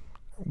much,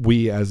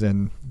 we as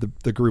in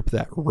the group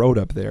that rode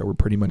up there, were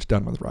pretty much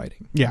done with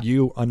riding. Yeah.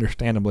 You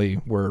understandably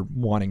were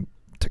wanting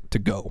to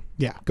go.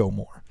 Yeah. Go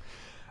more.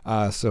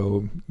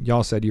 So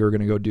y'all said you were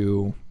going to go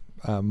do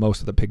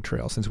most of the pig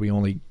trail since we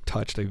only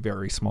touched a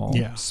very small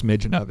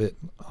smidgen of it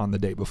on the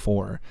day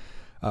before.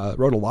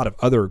 Rode a lot of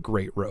other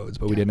great roads,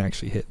 but we didn't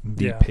actually hit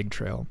the pig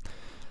trail.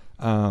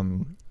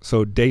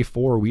 So day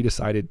 4, we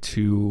decided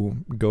to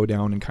go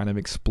down and kind of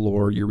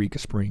explore Eureka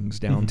Springs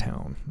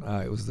downtown.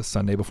 It was the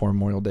Sunday before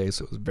Memorial Day,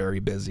 so it was very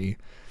busy.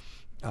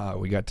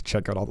 We got to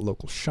check out all the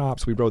local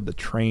shops. We rode the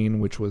train,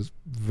 which was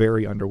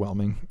very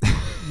underwhelming.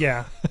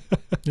 Yeah.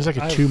 It was like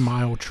a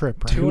 2-mile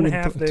trip, right?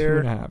 2.5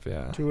 there. 2.5,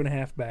 yeah.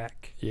 2.5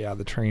 back. Yeah,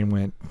 the train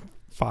went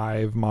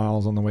 5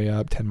 miles on the way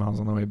up, 10 miles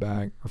on the way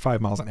back, or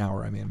 5 miles an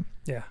hour, I mean.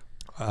 Yeah.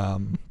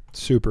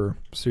 Super,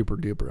 super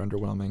duper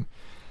underwhelming.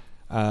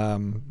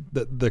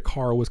 The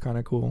car was kind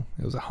of cool.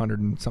 It was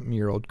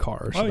 100-something-year-old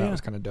car, so that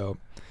was kind of dope.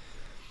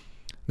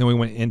 Then we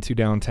went into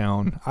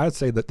downtown. I'd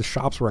say that the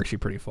shops were actually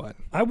pretty fun.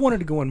 I wanted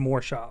to go in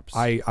more shops.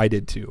 I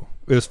did too.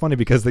 It was funny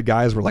because the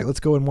guys were like, let's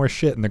go in more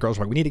shit. And the girls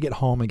were like, we need to get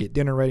home and get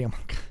dinner ready. I'm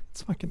like,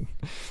 it's fucking,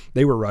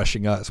 they were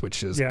rushing us,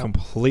 which is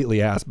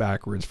completely ass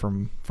backwards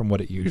from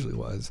what it usually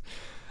was.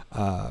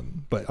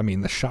 But I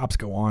mean, the shops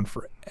go on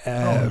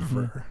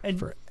forever,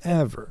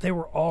 forever. They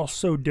were all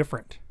so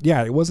different.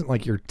 Yeah, it wasn't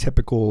like your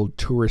typical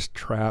tourist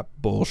trap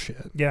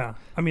bullshit. Yeah,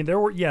 I mean there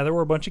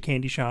were a bunch of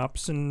candy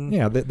shops and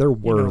there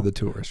were the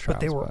tourist traps,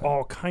 but they were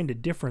all kind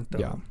of different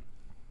though.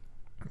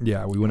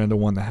 Yeah. We went into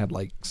one that had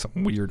like some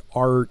weird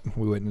art.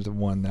 We went into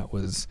one that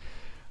was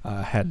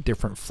had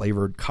different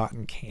flavored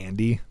cotton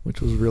candy,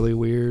 which was really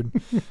weird.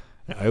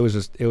 It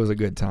was a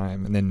good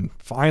time. And then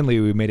finally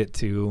we made it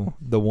to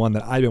the one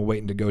that I've been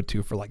waiting to go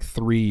to for like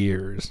 3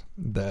 years,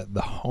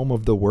 the home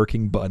of the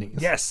working bunnies.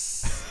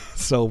 Yes.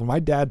 So when my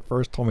dad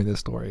first told me this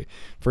story,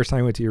 first time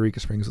I went to Eureka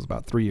Springs was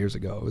about 3 years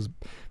ago. It was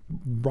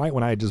right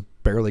when I had just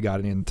barely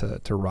gotten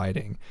into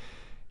riding.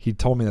 He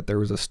told me that there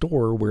was a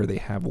store where they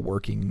have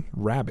working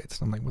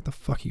rabbits. I'm like, what the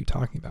fuck are you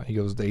talking about? He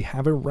goes, they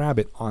have a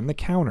rabbit on the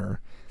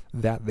counter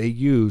that they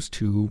use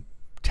to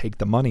take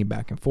the money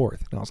back and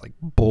forth. And I was like,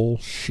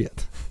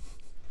 bullshit.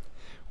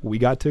 We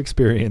got to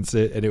experience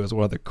it, and it was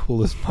one of the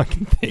coolest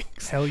fucking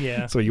things. Hell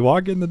yeah. So you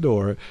walk in the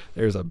door,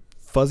 there's a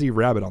fuzzy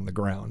rabbit on the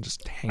ground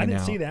just hanging out. I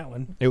didn't see that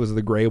one. It was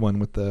the gray one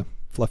with the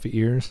fluffy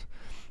ears.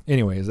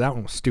 Anyways, that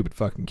one was stupid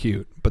fucking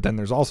cute. But then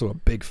there's also a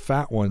big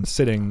fat one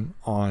sitting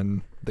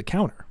on the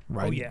counter,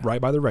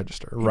 right by the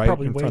register, He right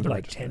probably in front of weighed the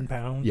like register. 10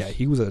 pounds. Yeah,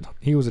 he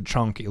was a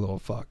chunky little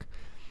fuck.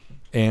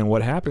 And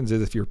what happens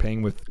is if you're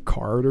paying with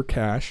card or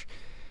cash,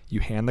 you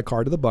hand the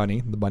card to the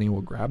bunny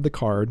will grab the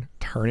card,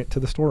 turn it to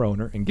the store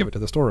owner, and give it to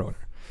the store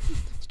owner.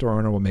 Store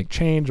owner will make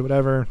change or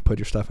whatever, put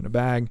your stuff in a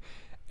bag,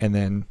 and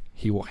then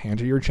he will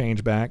hand you your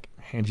change back,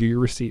 hand you your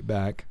receipt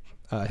back.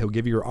 He'll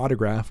give you your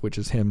autograph, which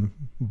is him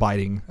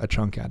biting a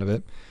chunk out of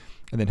it,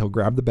 and then he'll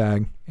grab the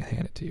bag and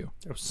hand it to you.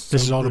 This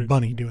is all the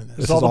bunny doing this.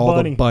 This is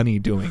all the bunny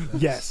doing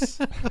this. Yes.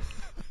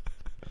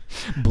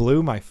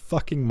 Blew my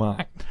fucking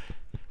mind.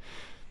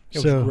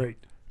 It was great.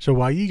 So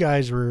while you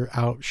guys were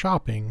out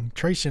shopping,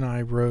 Tracy and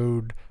I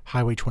rode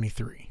Highway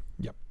 23.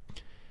 Yep.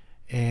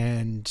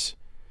 And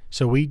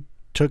so we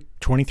took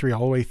 23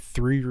 all the way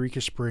through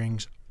Eureka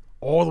Springs,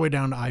 all the way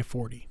down to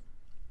I-40.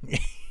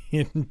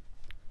 And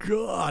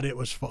God, it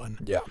was fun.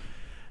 Yeah.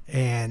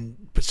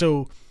 But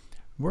so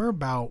we're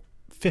about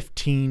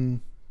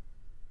 15,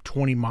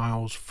 20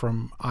 miles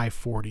from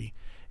I-40,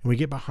 and we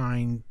get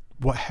behind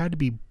what had to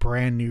be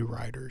brand new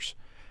riders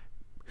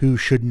who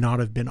should not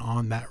have been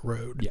on that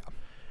road. Yeah.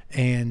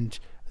 And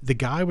the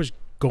guy was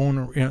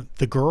going,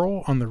 the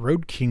girl on the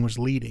Road King was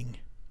leading,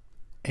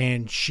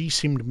 and she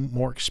seemed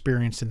more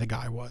experienced than the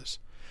guy was.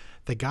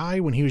 The guy,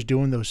 when he was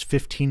doing those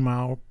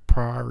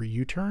 15-mile-per-hour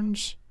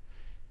U-turns,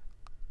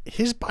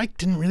 his bike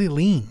didn't really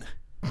lean.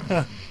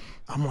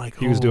 I'm like,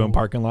 He was doing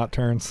parking lot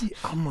turns.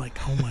 I'm like,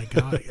 oh my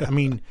God. I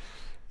mean,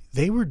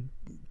 they were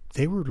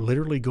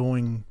literally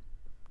going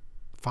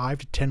 5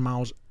 to 10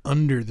 miles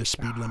under the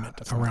speed limit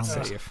That's around not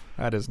this. safe.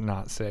 That is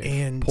not safe.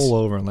 And pull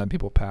over and let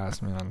people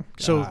pass, man.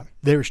 So God.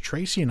 there's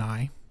Tracy and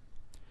I,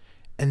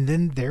 and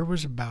then there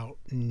was about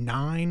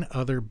 9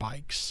 other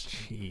bikes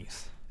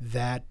Jeez.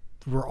 that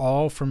were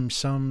all from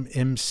some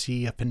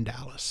MC up in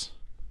Dallas.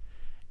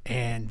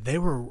 And they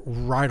were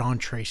right on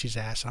Tracy's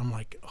ass. I'm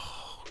like,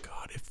 oh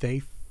God, if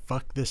they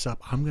fuck this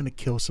up, I'm going to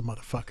kill some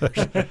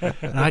motherfuckers.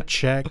 And I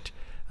checked.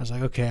 I was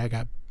like, okay, I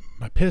got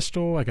my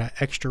pistol. I got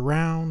extra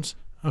rounds.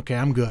 Okay,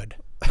 I'm good.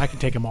 I can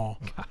take them all.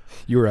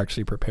 You were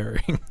actually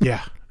preparing.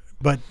 Yeah.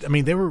 But, I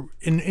mean, they were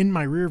in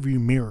my rear view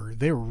mirror.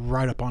 They were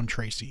right up on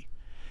Tracy.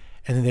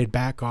 And then they'd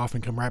back off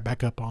and come right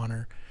back up on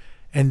her.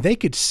 And they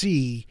could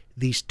see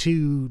these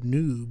 2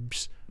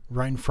 noobs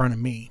right in front of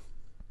me.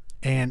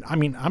 And, I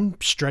mean, I'm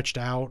stretched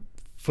out,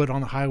 foot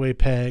on the highway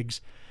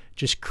pegs,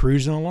 just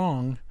cruising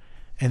along.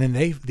 And then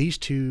these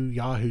 2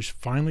 yahoos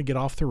finally get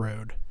off the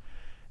road,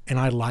 and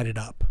I light it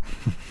up.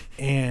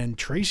 And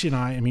Tracy and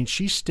I mean,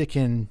 she's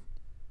sticking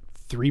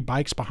 3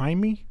 bikes behind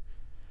me.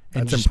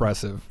 And That's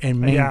impressive. And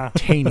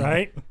maintaining.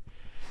 Right?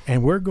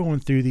 And we're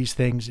going through these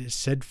things. It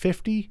said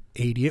 50,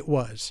 80 it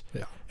was.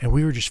 Yeah. And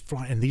we were just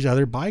flying. And these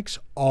other bikes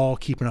all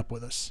keeping up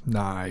with us.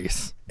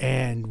 Nice.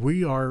 And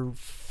we are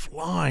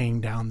flying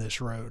down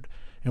this road.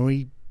 And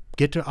we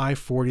get to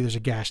I-40. There's a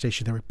gas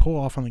station there. We pull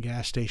off on the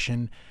gas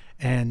station.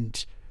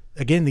 And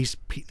again, these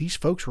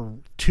folks were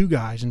 2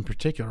 guys in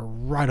particular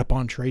right up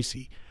on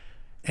Tracy.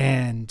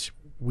 And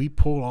we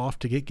pull off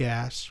to get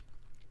gas.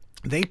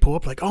 They pull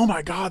up like, oh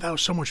my God, that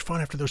was so much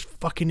fun after those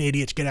fucking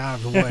idiots get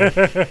out of the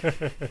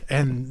way.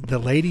 And the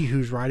lady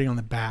who's riding on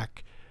the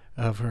back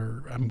of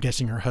her, I'm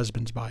guessing her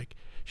husband's bike,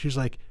 she was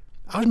like,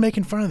 I was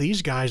making fun of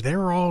these guys. They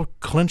were all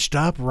clenched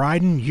up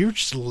riding. You're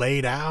just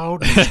laid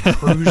out and just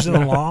cruising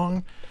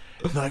along.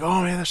 And they're like,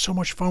 oh man, that's so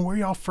much fun. Where are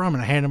y'all from?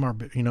 And I handed them our,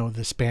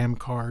 the spam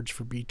cards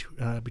for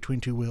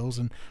Between Two Wheels.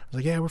 And I was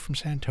like, yeah, we're from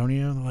San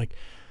Antonio. And they're like,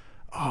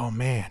 oh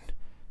man,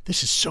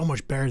 this is so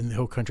much better than the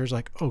whole country. I was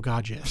like, oh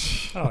God,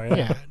 yes. Oh, yeah.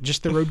 Yeah,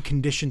 just the road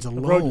conditions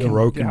alone. The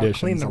road Yeah, how conditions.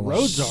 clean the alone.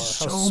 roads are. How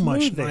So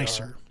much smooth they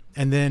nicer. are.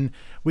 And then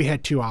we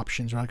had 2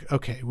 options. We're like,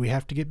 okay, we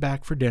have to get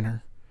back for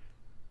dinner.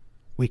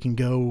 We can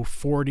go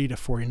 40 to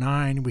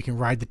 49. We can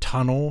ride the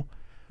tunnel.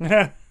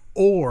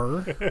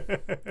 Or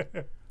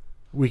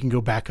we can go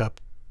back up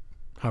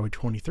Highway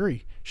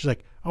 23. She's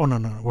like, oh,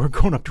 no. We're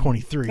going up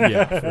 23.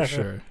 Yeah, for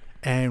sure.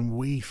 And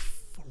we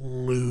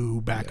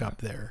flew back up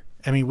there.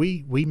 I mean,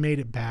 we made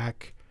it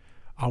back,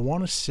 I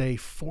want to say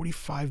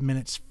 45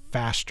 minutes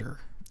faster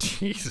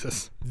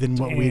Jesus. than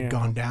what we had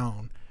Damn. gone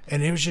down.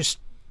 And it was just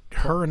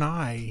her and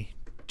I,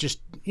 just,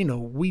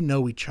 we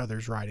know each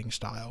other's riding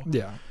style.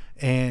 Yeah.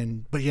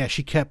 But yeah,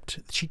 she kept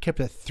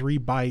a 3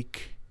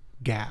 bike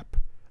gap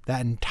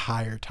that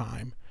entire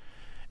time.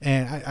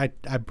 And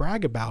I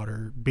brag about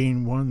her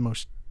being one of the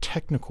most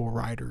technical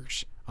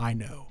riders I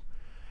know.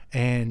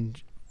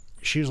 And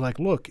she was like,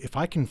 look, if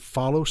I can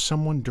follow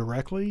someone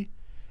directly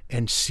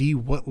and see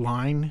what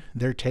line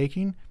they're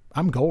taking,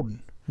 I'm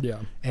golden. Yeah.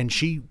 And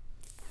she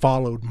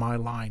followed my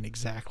line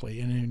exactly.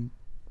 And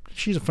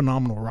she's a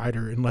phenomenal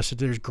rider unless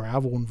there's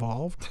gravel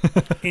involved.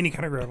 Any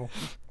kind of gravel.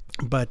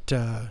 But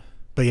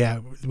yeah,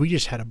 we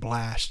just had a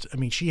blast. I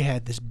mean, she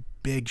had this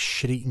big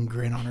shit-eating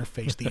grin on her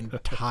face the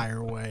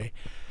entire way.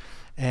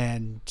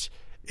 And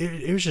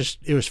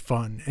it was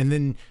fun. And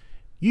then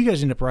you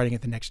guys end up riding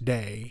it the next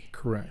day.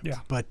 Correct. Yeah.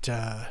 But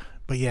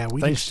yeah,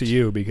 Thanks to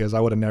you, because I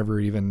would have never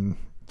even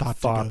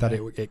thought that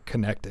there. it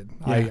connected.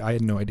 Yeah. I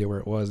had no idea where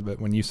it was,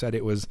 but when you said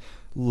it was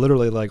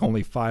literally like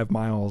only 5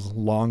 miles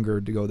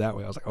longer to go that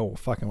way, I was like, oh,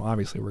 fucking, well,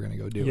 obviously we're going to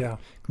go do it. Yeah.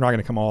 We're not going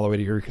to come all the way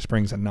to Eureka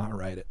Springs and not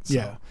ride it. So,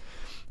 Yeah.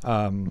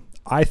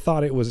 I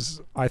thought it was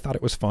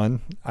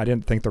fun. I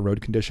didn't think the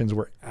road conditions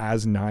were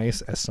as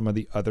nice as some of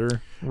the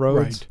other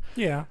roads.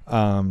 Yeah.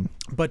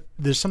 But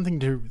there's something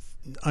to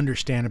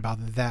understand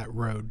about that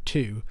road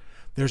too.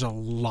 There's a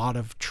lot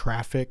of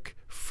traffic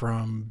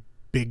from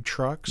big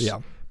trucks.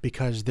 Yeah.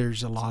 Because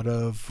there's a lot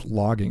of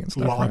Logging and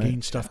stuff.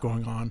 right? stuff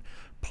going on.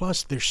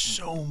 Plus, there's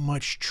so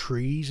much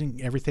trees and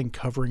everything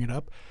covering it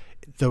up.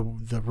 The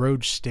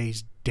road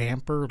stays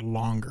damper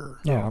longer.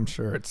 Yeah, I'm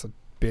sure it's a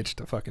bitch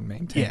to fucking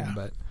maintain. Yeah.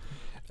 But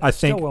I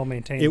think still well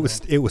maintained. it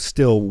was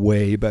still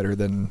way better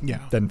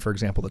than for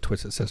example the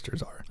Twisted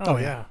Sisters are. Oh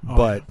yeah.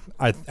 But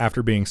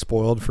after being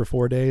spoiled for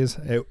 4 days,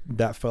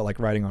 that felt like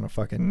riding on a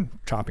fucking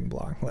chopping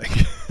block. Like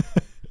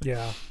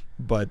yeah.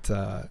 But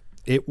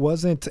it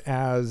wasn't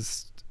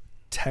as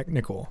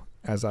technical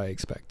as I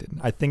expected.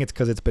 I think it's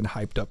because it's been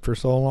hyped up for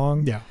so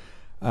long. Yeah.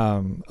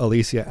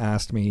 Alicia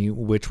asked me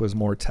which was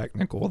more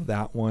technical,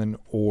 that one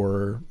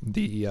or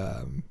the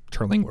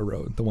Terlingua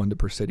Road, the one to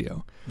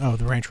Presidio. Oh,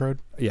 the Ranch Road?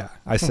 Yeah.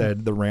 I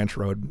said the Ranch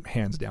Road,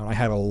 hands down. I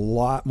had a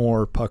lot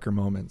more pucker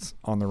moments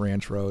on the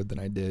Ranch Road than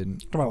I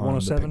did about on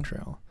 107? the big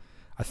trail.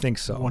 I think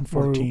so.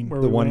 114. Where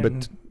The we one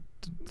went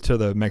to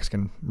the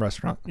Mexican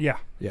restaurant. Yeah.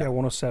 Yeah.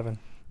 107.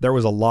 There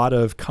was a lot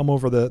of come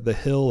over the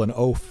hill and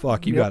oh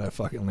fuck, you gotta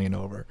fucking lean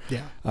over.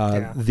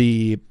 Yeah.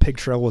 The pig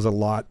trail was a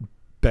lot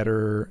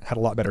better, had a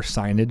lot better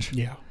signage.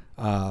 Yeah.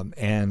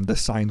 And the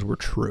signs were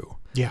true.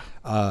 Yeah.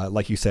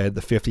 Like you said,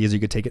 the 50s you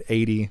could take at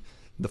 80,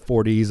 the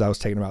 40s I was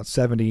taking about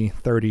 70,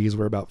 30s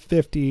were about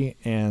 50,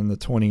 and the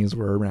 20s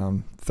were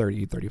around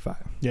 30, 35.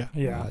 Yeah.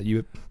 Yeah.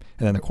 And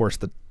then of course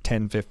the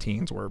 10,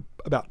 15s were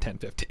about 10,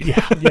 15.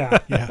 Yeah. Yeah.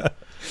 Yeah.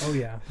 Oh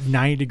yeah.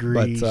 90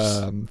 degrees.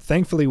 But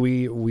thankfully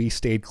we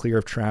stayed clear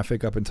of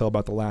traffic up until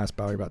about the last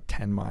probably about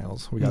 10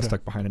 miles. We got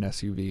stuck behind an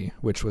SUV,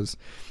 which was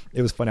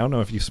funny. I don't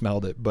know if you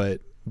smelled it, but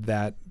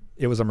that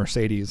it was a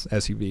Mercedes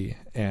SUV,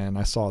 and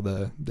I saw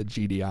the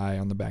GDI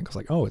on the back. I was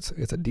like, oh, it's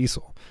a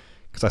diesel,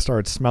 because I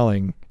started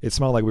smelling. It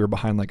smelled like we were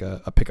behind like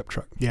a pickup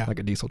truck, like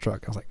a diesel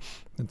truck. I was like,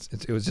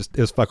 it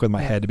was fuck with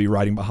my head to be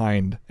riding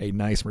behind a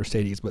nice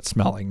Mercedes but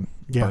smelling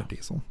burnt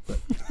diesel. But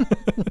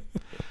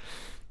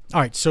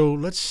all right, so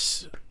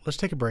let's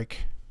take a break.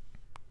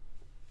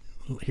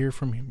 Hear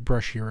from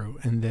Brush Hero,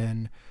 and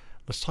then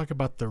let's talk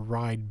about the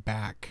ride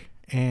back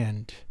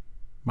and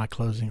my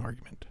closing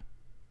argument.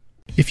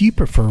 If you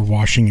prefer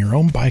washing your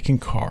own bike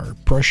and car,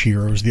 Brush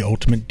Hero is the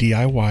ultimate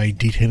DIY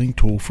detailing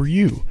tool for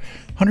you.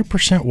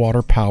 100%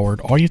 water powered,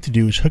 all you have to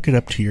do is hook it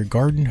up to your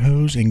garden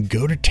hose and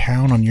go to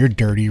town on your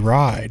dirty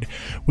ride.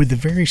 With the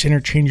various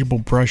interchangeable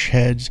brush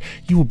heads,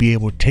 you will be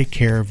able to take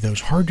care of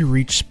those hard to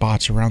reach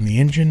spots around the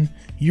engine,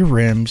 your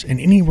rims, and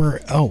anywhere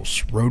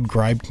else road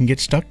grime can get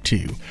stuck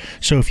to.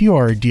 So if you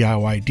are a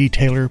DIY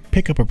detailer,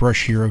 pick up a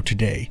Brush Hero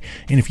today.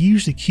 And if you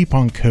use the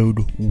coupon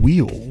code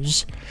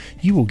WHEELS,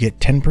 you will get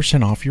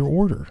 10% off your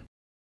order.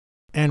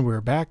 And we're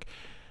back.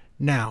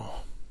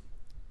 Now,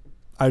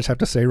 I just have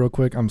to say real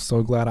quick, I'm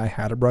so glad I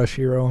had a Brush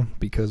Hero,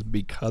 because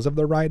of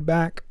the ride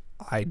back,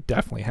 I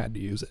definitely had to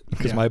use it,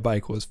 because my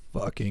bike was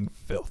fucking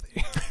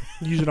filthy.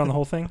 Use it on the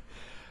whole thing?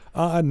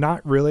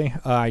 Not really.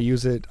 I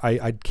use it.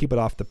 I keep it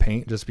off the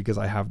paint just because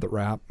I have the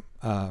wrap.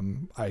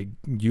 I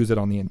use it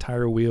on the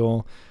entire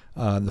wheel,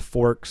 the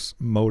forks,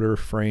 motor,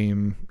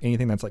 frame,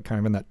 anything that's like kind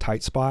of in that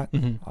tight spot.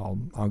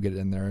 I'll get it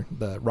in there.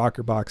 The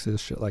rocker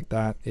boxes, shit like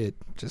that. It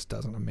just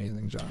does an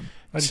amazing job.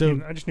 I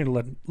just need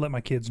to let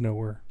my kids know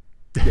where.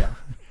 Yeah.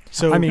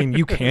 So I mean,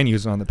 you can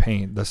use it on the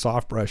paint. The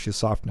soft brush is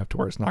soft enough to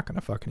where it's not going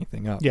to fuck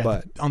anything up. yeah,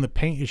 but on the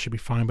paint it should be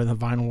fine, but the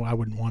vinyl I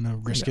wouldn't want to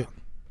risk it.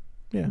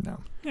 Yeah.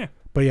 No. Yeah.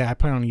 But yeah, I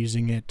plan on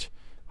using it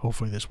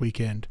hopefully this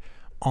weekend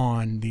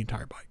on the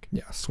entire bike.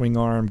 Yeah, swing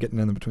arm, getting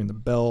in between the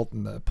belt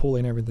and the pulley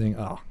and everything.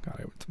 Oh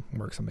god, it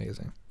works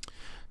amazing.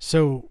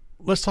 So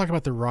let's talk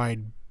about the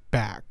ride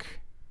back.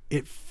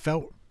 It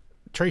felt,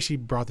 Tracy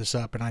brought this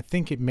up, and I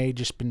think it may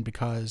just been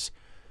because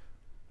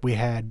we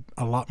had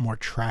a lot more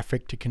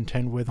traffic to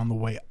contend with on the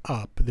way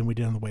up than we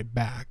did on the way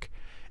back,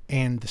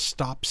 and the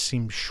stops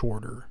seemed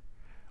shorter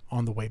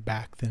on the way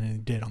back than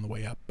it did on the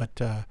way up. But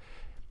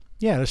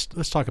yeah,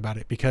 let's talk about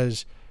it,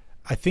 because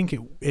I think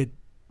it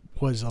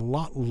was a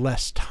lot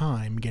less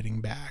time getting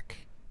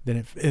back than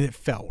it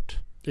felt.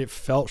 It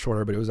felt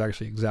shorter, but it was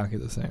actually exactly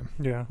the same.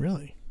 Yeah.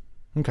 Really?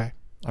 Okay.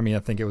 I mean, I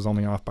think it was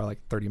only off by like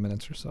 30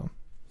 minutes or so.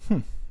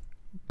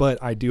 But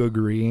I do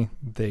agree,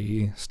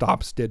 the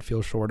stops did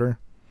feel shorter.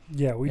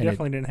 Yeah, we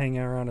definitely didn't hang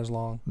around as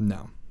long.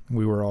 No.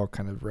 We were all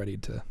kind of ready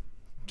to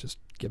just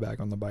get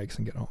back on the bikes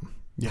and get home.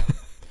 Yeah.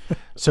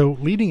 So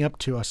leading up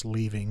to us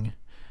leaving,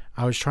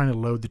 I was trying to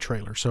load the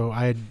trailer. So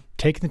I had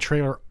taken the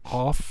trailer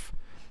off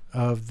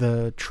of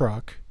the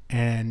truck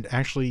and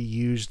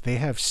actually they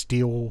have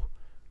steel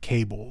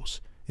cables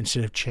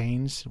instead of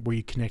chains where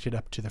you connect it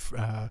up to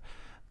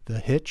the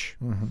hitch.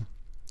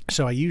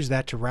 So I used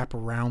that to wrap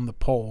around the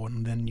pole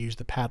and then use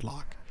the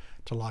padlock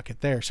to lock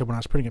it there. So when I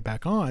was putting it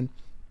back on,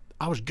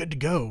 I was good to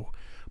go.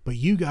 But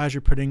you guys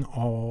are putting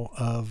all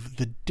of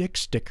the dick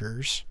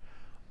stickers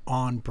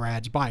on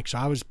Brad's bike. So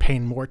I was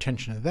paying more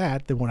attention to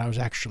that than what I was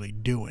actually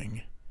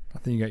doing. I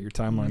think you got your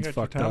timelines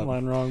fucked your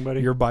timeline wrong,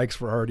 buddy. Your bikes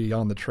were already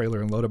on the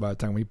trailer and loaded by the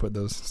time we put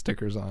those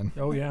stickers on.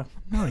 Oh yeah.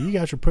 No, you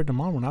guys were putting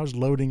them on when I was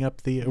loading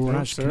up when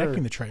I was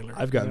connecting the trailer.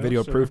 I've got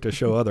video proof to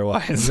show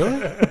otherwise.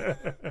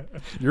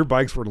 Your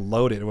bikes were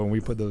loaded when we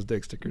put those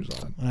dick stickers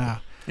on.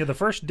 Yeah, the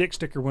first dick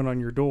sticker went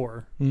on your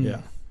door.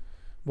 Yeah.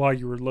 While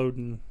you were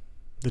loading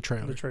the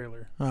trailer. The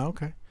trailer. Oh,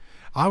 okay.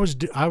 I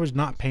was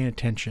not paying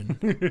attention.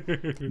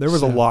 There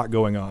was a lot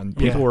going on.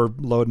 People Yeah. were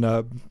loading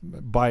up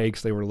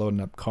bikes. They were loading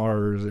up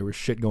cars. There was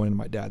shit going into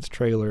my dad's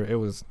trailer. It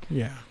was.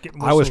 Yeah.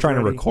 Getting I was whistles trying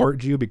to ready.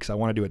 record you because I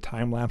want to do a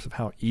time lapse of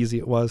how easy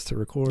it was to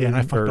record. Yeah, and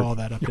I fucked all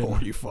that up, didn't Oh, I?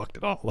 you fucked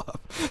it all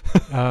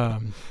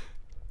up.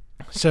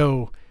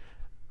 So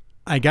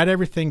I got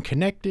everything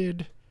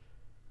connected,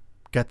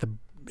 got the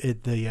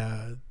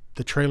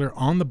trailer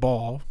on the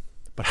ball,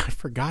 but I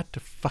forgot to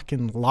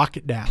fucking lock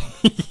it down.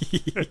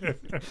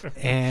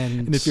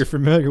 And if you're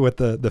familiar with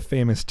the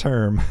famous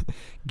term,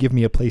 "Give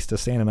me a place to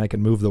stand and I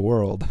can move the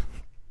world,"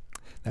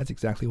 that's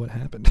exactly what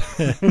happened.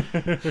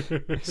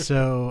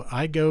 So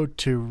I go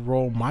to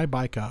roll my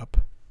bike up,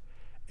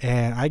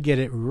 and I get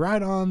it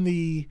right on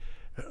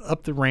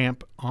up the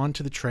ramp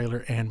onto the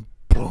trailer, and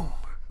boom,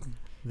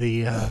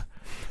 the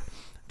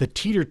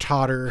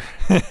teeter-totter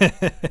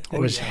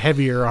was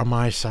heavier on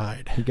my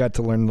side. You got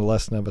to learn the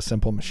lesson of a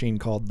simple machine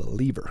called the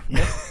lever.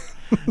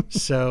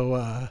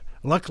 So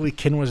luckily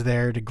Ken was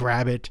there to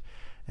grab it,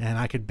 and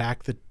I could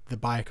back the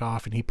bike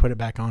off, and he put it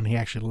back on. He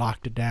actually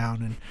locked it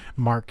down, and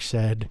Mark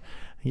said,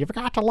 "You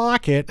forgot to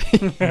lock it."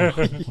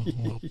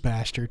 Little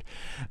bastard.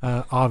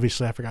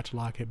 Obviously I forgot to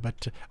lock it,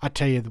 but I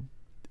tell you,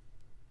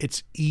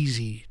 it's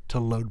easy to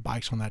load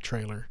bikes on that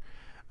trailer.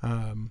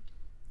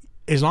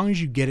 As long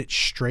as you get it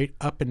straight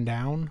up and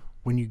down,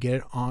 when you get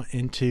it on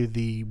into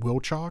the wheel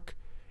chock,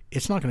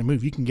 it's not going to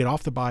move. You can get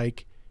off the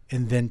bike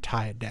and then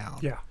tie it down.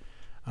 Yeah.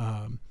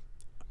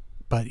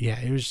 But yeah,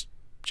 it was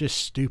just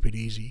stupid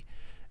easy.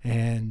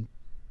 And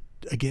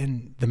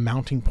again, the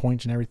mounting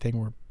points and everything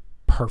were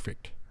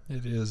perfect.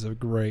 It is a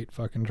great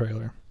fucking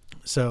trailer.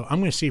 So I'm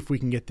going to see if we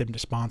can get them to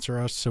sponsor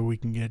us so we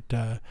can get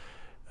a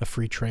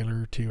free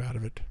trailer or two out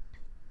of it.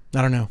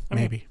 I don't know.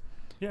 Maybe.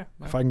 Yeah.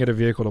 If I can get a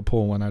vehicle to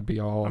pull one, I'd be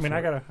all. I mean, for I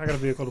it. got a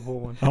vehicle to pull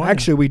one. Oh,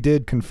 Actually, we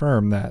did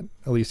confirm that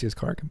Alicia's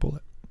car can pull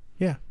it,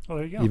 yeah. Oh,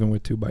 there you go. even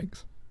with 2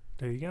 bikes.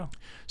 There you go.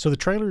 So the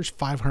trailer is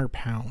 500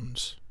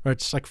 pounds, or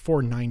it's like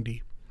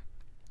 490,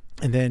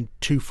 and then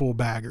 2 full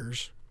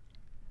baggers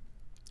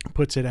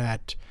puts it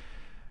at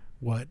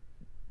what?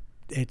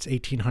 It's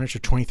 1,800 to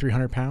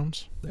 2,300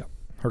 pounds. Yeah,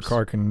 her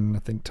car can, I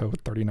think, tow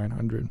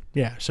 3,900.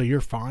 Yeah, so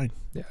you're fine.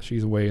 Yeah,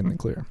 she's way in the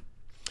clear.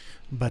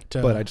 But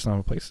I just don't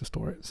have a place to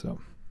store it, so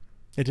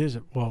it is,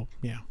 well,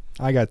 yeah.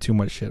 I got too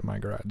much shit in my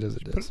garage as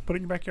it is. Put it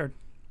in your backyard.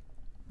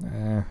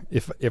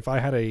 If I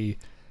had a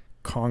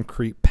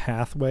concrete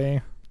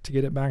pathway to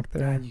get it back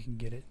there, You can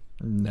get it.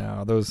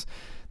 no, those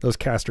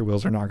caster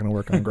wheels are not going to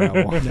work on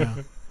gravel.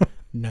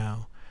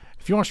 No.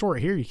 If you want to store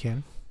it here, you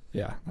can.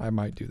 Yeah, I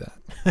might do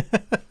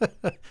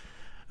that.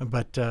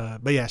 But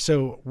yeah,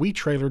 so we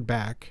trailered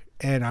back,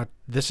 and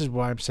this is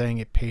why I'm saying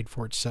it paid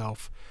for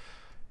itself.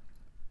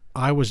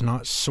 I was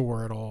not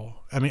sore at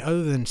all. I mean,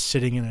 other than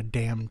sitting in a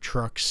damn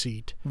truck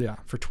seat Yeah,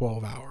 for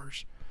 12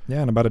 hours. yeah,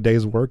 and about a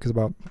day's work is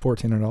about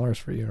 $1,400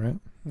 for you, right?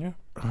 Yeah.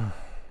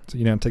 So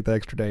you didn't take the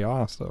extra day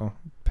off, so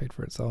it paid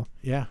for itself.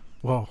 Yeah.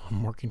 Well,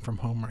 I'm working from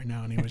home right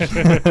now, anyways.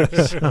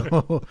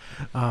 So,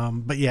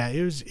 but yeah,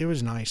 it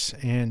was nice.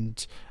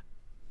 And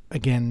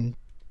again,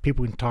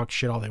 people can talk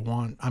shit all they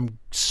want. I'm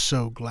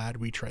so glad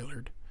we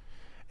trailered.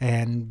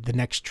 And the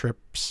next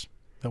trips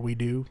that we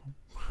do,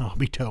 I'll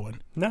be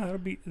towing. No,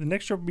 the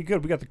next trip will be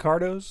good. We got the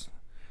Cardos.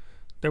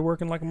 They're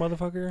working like a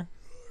motherfucker.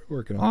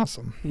 Working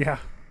awesome. Yeah.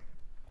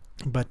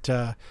 But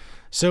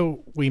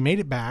so we made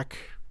it back.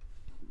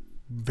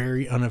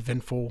 Very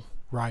uneventful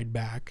ride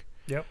back.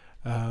 Yep.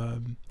 I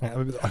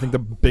think the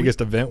biggest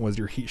event was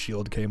your heat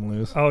shield came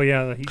loose. Oh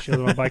yeah, the heat shield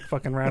on my bike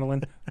fucking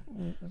rattling.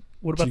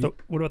 What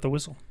about the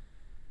whistle?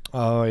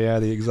 Oh yeah,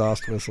 the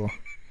exhaust whistle.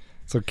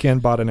 So Ken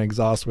bought an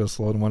exhaust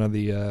whistle in one of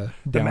the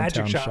downtown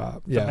Magic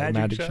Shop. The Yeah, Magic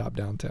Magic Shop. Shop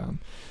downtown.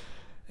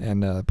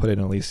 And put it in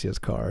Alicia's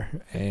car,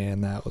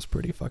 and that was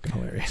pretty fucking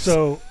hilarious.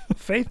 So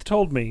Faith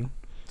told me.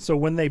 So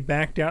when they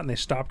backed out and they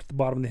stopped at the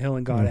bottom of the hill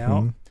and got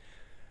out,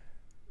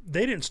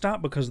 they didn't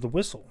stop because of the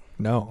whistle.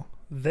 No.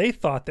 They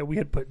thought that we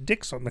had put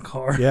dicks on the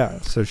car. Yeah,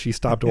 so she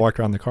stopped to walk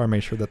around the car,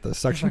 make sure that the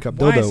suction like, cup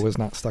why dildo is- was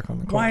not stuck on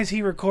the car. Why is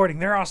he recording?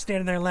 They're all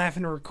standing there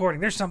laughing and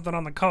recording. There's something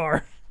on the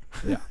car.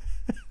 Yeah.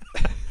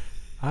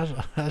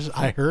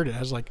 I heard it. I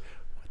was like,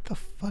 what the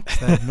fuck's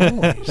that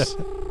noise?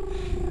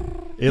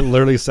 It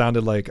literally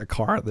sounded like a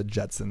car at the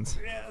Jetsons.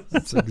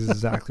 That's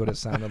exactly what it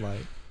sounded like.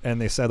 And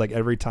they said like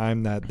every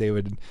time that they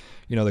would,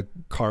 the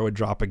car would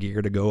drop a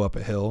gear to go up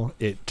a hill,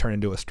 it turned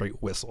into a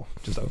straight whistle.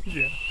 Just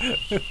Yeah.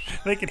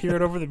 They could hear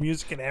it over the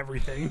music and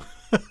everything.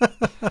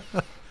 yeah,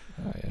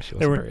 she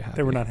They wasn't very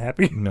happy. were not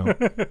happy. No.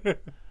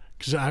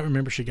 Because I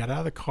remember she got out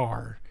of the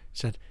car,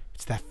 said,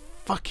 "It's that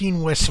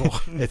fucking whistle."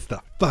 It's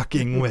the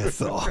fucking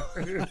whistle.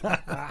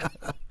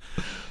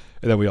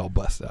 And then we all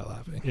busted out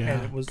laughing. Yeah.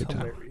 And it was Good time.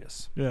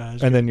 hilarious. Yeah.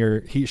 And then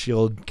your heat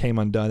shield came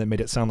undone. It made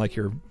it sound like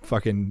your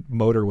fucking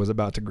motor was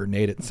about to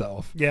grenade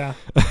itself. Yeah.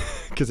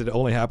 Because it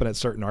only happened at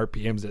certain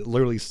RPMs. It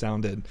literally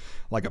sounded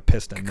like a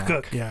piston knock.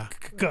 Cook. Yeah.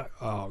 Cook.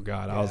 Oh,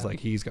 God. I was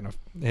like,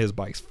 his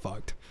bike's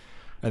fucked.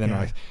 And then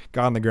I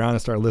got on the ground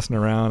and started listening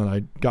around,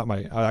 and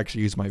I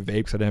actually used my vape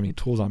because I didn't have any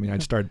tools on me. And I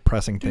just started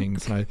pressing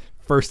things, and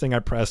first thing I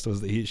pressed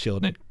was the heat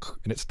shield, and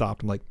it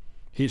stopped. I'm like,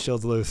 heat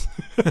shield's loose.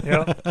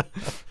 Yeah. And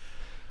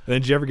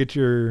then did you ever get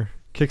your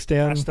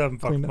kickstand? I still haven't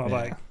fucked with my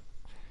bike.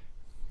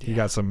 He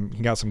got some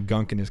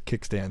gunk in his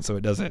kickstand, so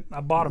it doesn't.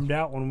 I bottomed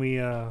out when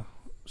we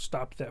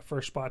stopped at that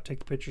first spot, take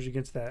the pictures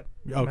against that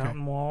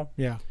mountain wall.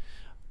 Yeah.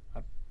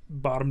 I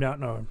bottomed out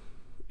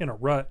in a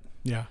rut.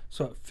 Yeah.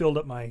 So it filled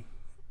up my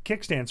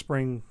kickstand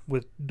spring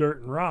with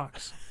dirt and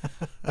rocks.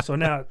 So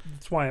now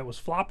that's why it was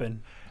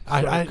flopping. So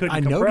I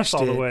couldn't compress noticed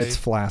all the it. way. It's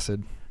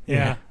flaccid.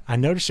 Yeah. I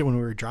noticed it when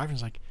we were driving. I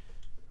was like,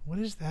 what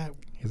is that?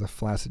 He's a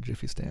flaccid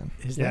jiffy stand.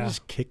 Is that his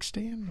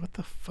kickstand? What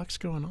the fuck's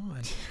going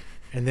on?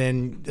 And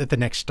then at the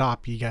next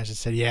stop, you guys had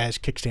said, yeah, his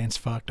kickstand's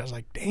fucked. I was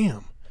like,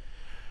 damn.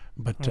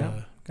 But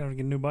gotta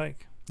get a new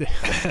bike.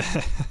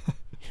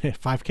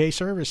 5K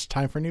service,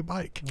 time for a new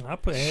bike. I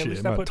put at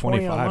least I about put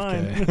 20 on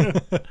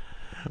mine.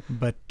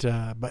 But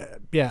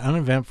yeah,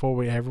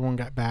 uneventful. Everyone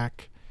got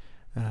back.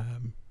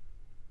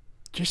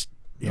 Just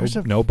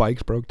No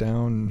bikes broke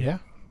down. Yeah.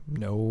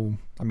 No,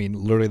 I mean,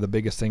 literally the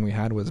biggest thing we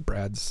had was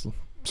Brad's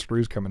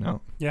screws coming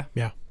out. Yeah.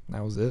 Yeah.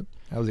 That was it.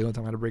 That was the only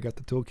time I had to break out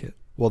the toolkit.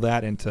 Well,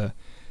 that and to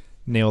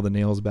nail the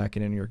nails back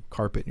in your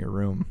carpet in your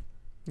room.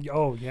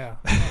 Oh yeah.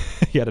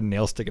 He had a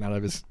nail sticking out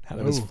of his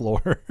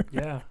floor.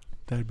 Yeah.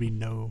 That'd be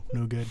no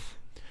good.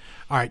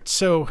 All right,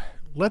 so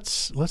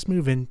let's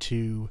move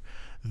into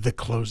the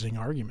closing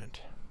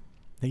argument.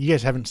 Now, you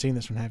guys haven't seen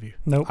this one, have you?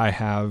 Nope. I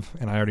have,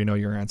 and I already know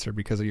your answer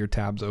because of your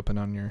tabs open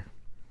on your.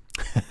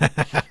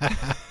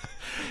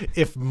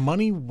 If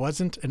money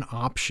wasn't an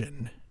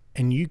option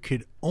and you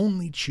could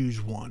only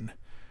choose one,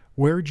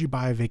 where would you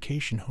buy a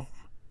vacation home?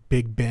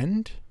 Big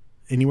Bend?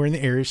 Anywhere in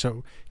the area,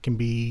 so it can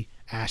be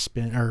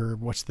Aspen or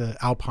what's the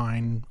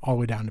Alpine all the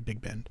way down to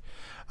Big Bend,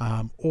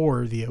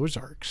 or the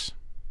Ozarks.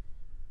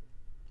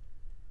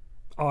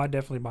 Oh, I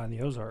definitely buy in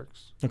the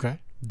Ozarks. Okay.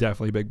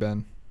 Definitely Big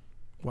Ben.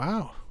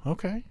 Wow.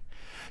 Okay.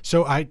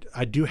 So I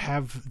do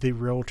have the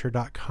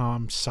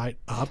Realtor.com site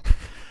up.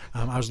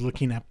 I was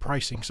looking at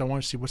pricing, so I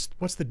want to see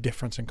what's the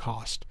difference in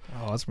cost.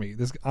 Oh, that's me.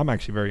 I'm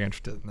actually very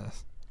interested in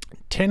this.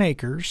 10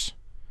 acres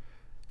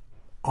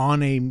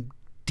on a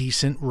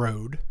decent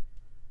road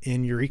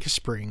in Eureka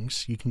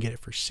Springs. You can get it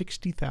for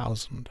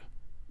 $60,000.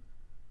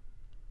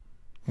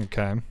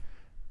 Okay.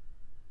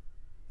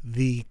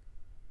 The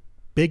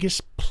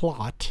biggest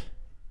plot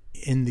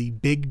in the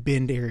Big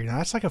Bend area. Now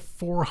that's like a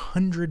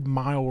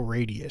 400-mile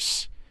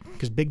radius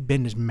because Big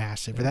Bend is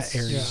massive. That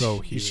area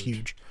so is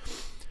huge.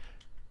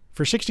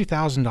 For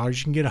 $60,000,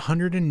 you can get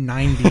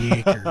 190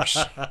 acres.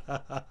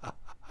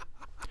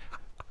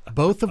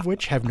 Both of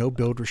which have no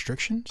build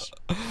restrictions.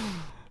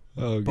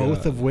 Oh, Both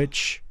God. of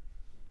which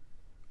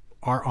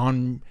are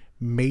on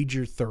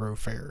major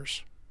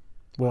thoroughfares.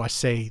 Well, I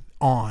say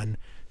on.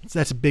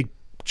 That's a big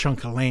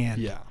chunk of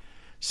land. Yeah.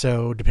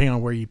 So depending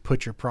on where you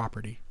put your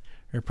property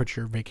or put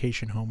your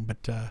vacation home,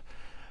 but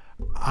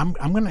I'm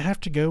going to have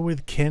to go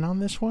with Ken on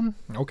this one.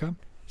 Okay.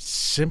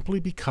 Simply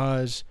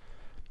because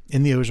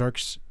in the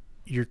Ozarks,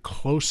 you're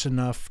close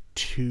enough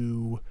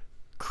to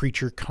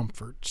creature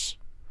comforts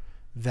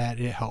that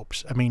it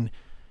helps. I mean,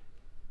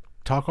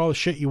 talk all the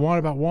shit you want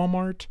about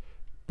Walmart,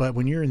 but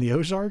when you're in the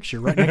Ozarks,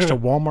 you're right next to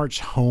Walmart's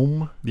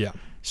home. Yeah.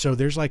 So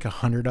there's like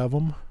 100 of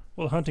them.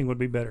 Well, hunting would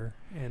be better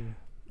in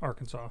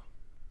Arkansas.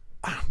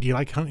 Do you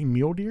like hunting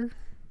mule deer?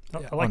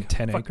 Yeah, I like on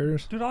 10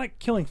 acres? Dude, I like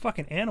killing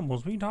fucking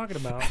animals. What are you talking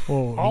about?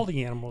 Well, all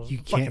the animals. you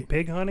Fucking can't-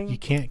 pig hunting. You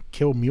can't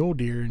kill mule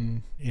deer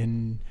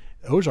in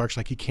Ozarks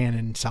like you can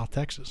in South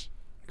Texas.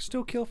 I can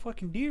still kill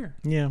fucking deer.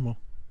 Yeah, well,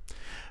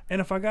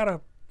 And if I got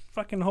a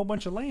fucking whole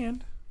bunch of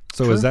land,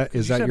 So True. is that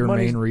You said your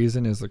money's- main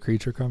reason is the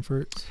creature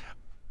comforts?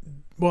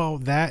 well,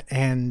 that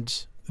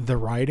and the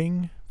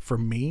riding, for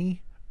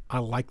me, I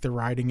like the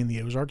riding in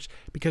the Ozarks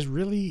because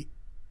really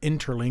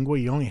interlingual,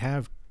 you only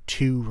have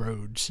two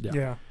roads.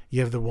 Yeah. You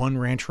have the one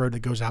ranch road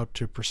that goes out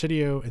to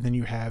Presidio, and then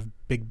you have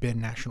Big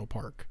Bend National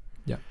Park.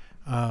 Yeah.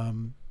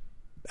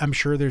 I'm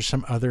sure there's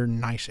some other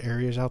nice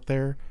areas out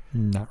there.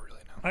 Not really,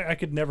 no. I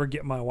could never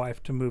get my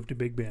wife to move to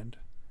Big Bend.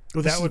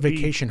 Well, this That is a would be-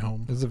 vacation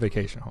home. This is a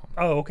vacation home.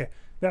 Oh, okay.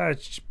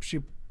 She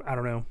I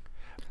don't know.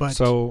 But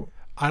So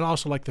I'd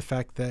also like the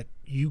fact that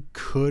you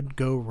could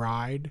go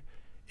ride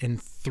in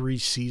 3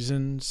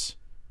 seasons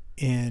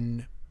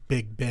in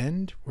Big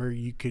Bend, where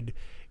you could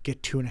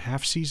get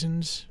 2.5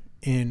 seasons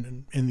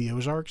in the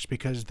Ozarks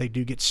because they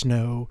do get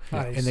snow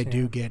Ice, and they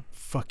do yeah. get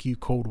fuck you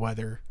cold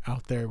weather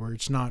out there where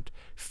it's not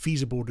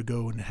feasible to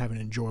go and have an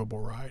enjoyable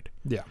ride.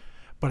 yeah.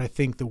 But I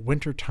think the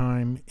winter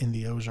time in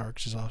the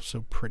Ozarks is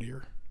also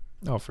prettier.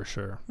 Oh, for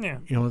sure. Yeah.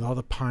 You know, with all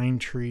the pine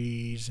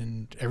trees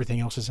and everything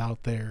else is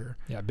out there.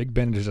 Yeah, Big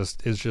Bend is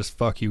just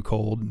fuck you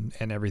cold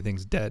and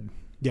everything's dead.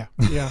 Yeah.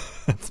 Yeah.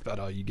 That's about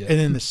all you get. And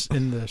then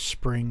in the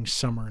spring,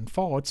 summer, and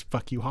fall, it's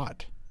fuck you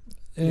hot.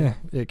 Yeah,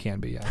 it can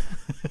be,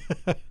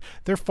 yeah.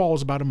 Their fall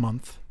is about a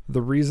month.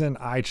 The reason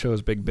I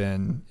chose Big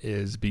Bend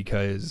is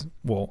because,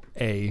 well,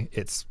 A,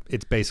 it's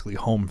basically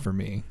home for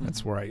me.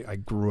 That's where I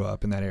grew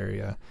up in that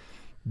area.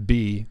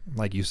 B,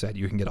 like you said,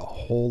 you can get a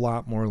whole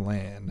lot more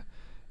land.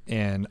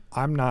 And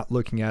I'm not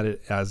looking at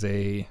it as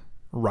a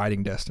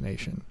riding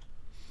destination,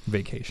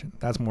 vacation.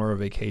 That's more of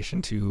a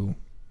vacation to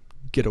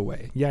get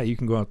away. Yeah, you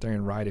can go out there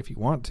and ride if you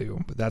want to,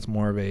 but that's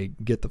more of a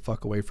get the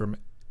fuck away from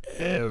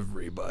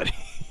everybody.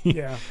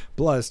 Yeah.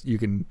 Plus, you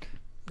can,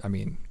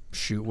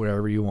 shoot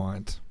whatever you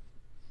want.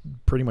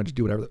 Pretty much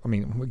do whatever.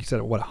 Like you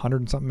said, what,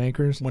 100 and something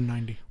acres?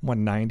 190.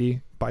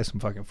 190. Buy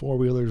some fucking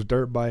four-wheelers,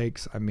 dirt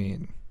bikes.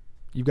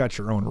 You've got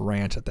your own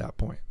ranch at that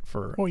point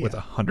with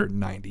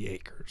 190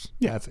 acres.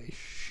 Yeah. That's a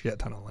shit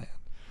ton of land.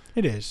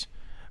 It is.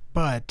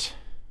 But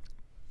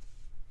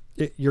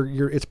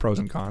it's pros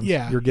and cons.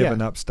 Yeah. You're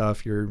giving up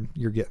stuff, you're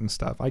getting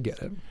stuff. I get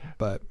it.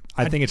 But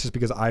I think it's just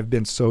because I've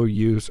been so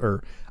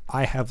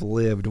I have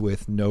lived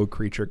with no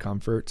creature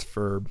comforts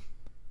for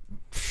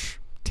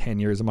 10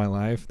 years of my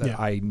life that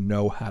I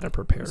know how to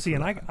prepare. See,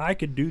 for and that. I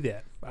could do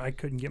that. I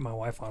couldn't get my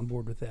wife on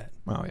board with that.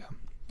 Oh yeah.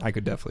 I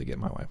could definitely get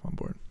my wife on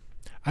board.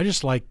 I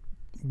just like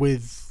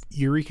with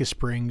Eureka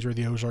Springs or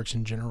the Ozarks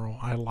in general,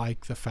 I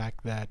like the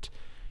fact that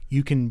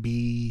you can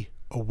be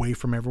away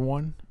from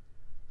everyone,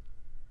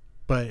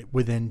 but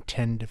within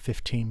 10 to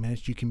 15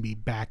 minutes you can be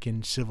back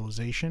in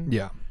civilization.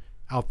 Yeah.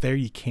 Out there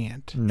you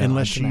can't. No,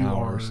 unless it's an you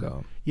hour are or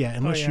so. Yeah,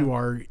 unless you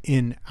are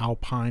in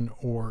Alpine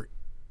or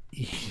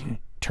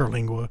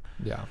Terlingua.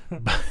 Yeah.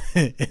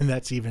 And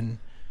that's even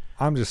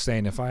I'm just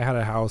saying, if I had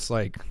a house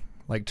like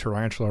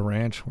Tarantula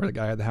Ranch, where the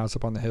guy had the house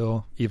up on the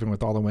hill, even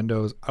with all the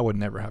windows, I would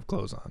never have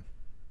clothes on.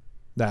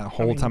 That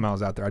whole time I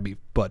was out there, I'd be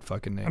butt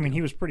fucking naked.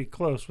 He was pretty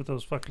close with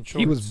those fucking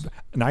shorts. He was,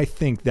 and I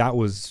think that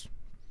was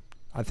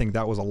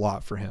a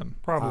lot for him.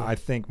 Probably. I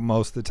think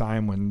most of the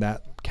time when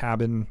that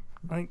cabin,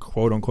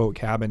 quote unquote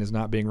cabin, is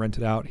not being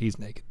rented out, he's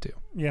naked too.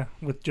 Yeah,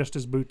 with just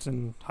his boots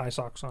and high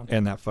socks on.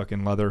 And that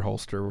fucking leather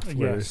holster for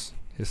Yes.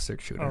 his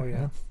 6-shooter. Oh,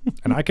 yeah.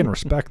 And I can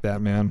respect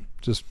that, man.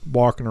 Just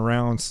walking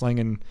around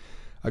slinging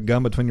a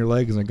gun between your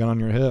legs and a gun on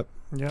your hip.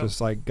 Yeah.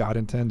 Just like God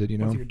intended,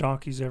 With your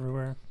donkeys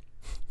everywhere.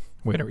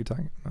 Wait, are we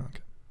talking? Oh,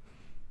 okay.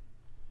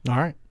 all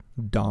right.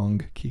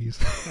 Dong keys.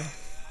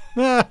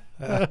 That's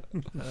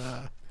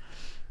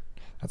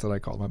what I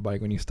called my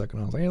bike when you stuck it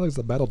on. I was like, hey, look, it's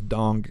the Battle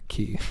Dong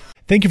key.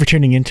 Thank you for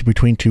tuning in to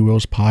Between Two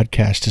Wheels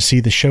podcast. To see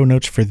the show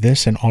notes for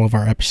this and all of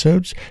our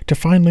episodes, to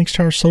find links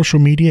to our social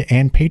media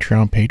and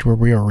Patreon page where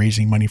we are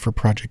raising money for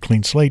Project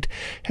Clean Slate,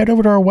 head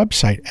over to our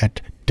website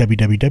at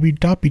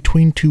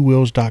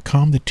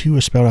www.between2wheels.com. The 2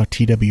 is spelled out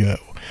TWO.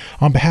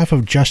 On behalf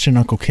of Justin,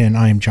 Uncle Ken,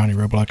 I am Johnny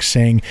Roblox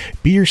saying,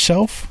 be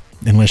yourself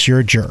unless you're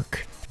a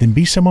jerk. Then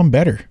be someone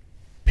better.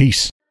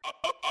 Peace. I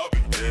be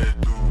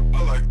dead, dude.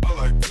 I like